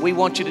 Listen, we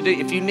want you to do,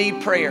 if you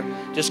need prayer,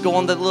 just go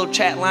on the little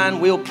chat line.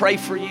 We'll pray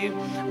for you.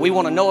 We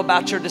want to know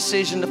about your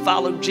decision to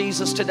follow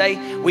Jesus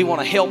today. We want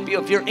to help you.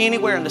 If you're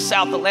anywhere in the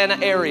South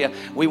Atlanta area,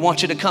 we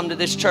want you to come to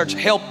this church.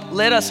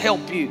 Let us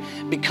help you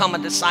become a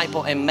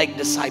disciple and make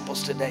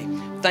disciples today.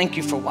 Thank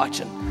you for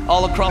watching.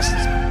 All across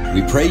this.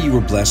 We pray you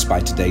were blessed by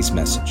today's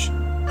message.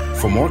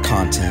 For more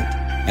content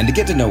and to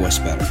get to know us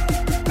better,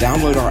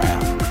 download our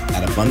app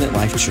at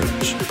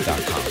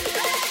abundantlifechurch.com.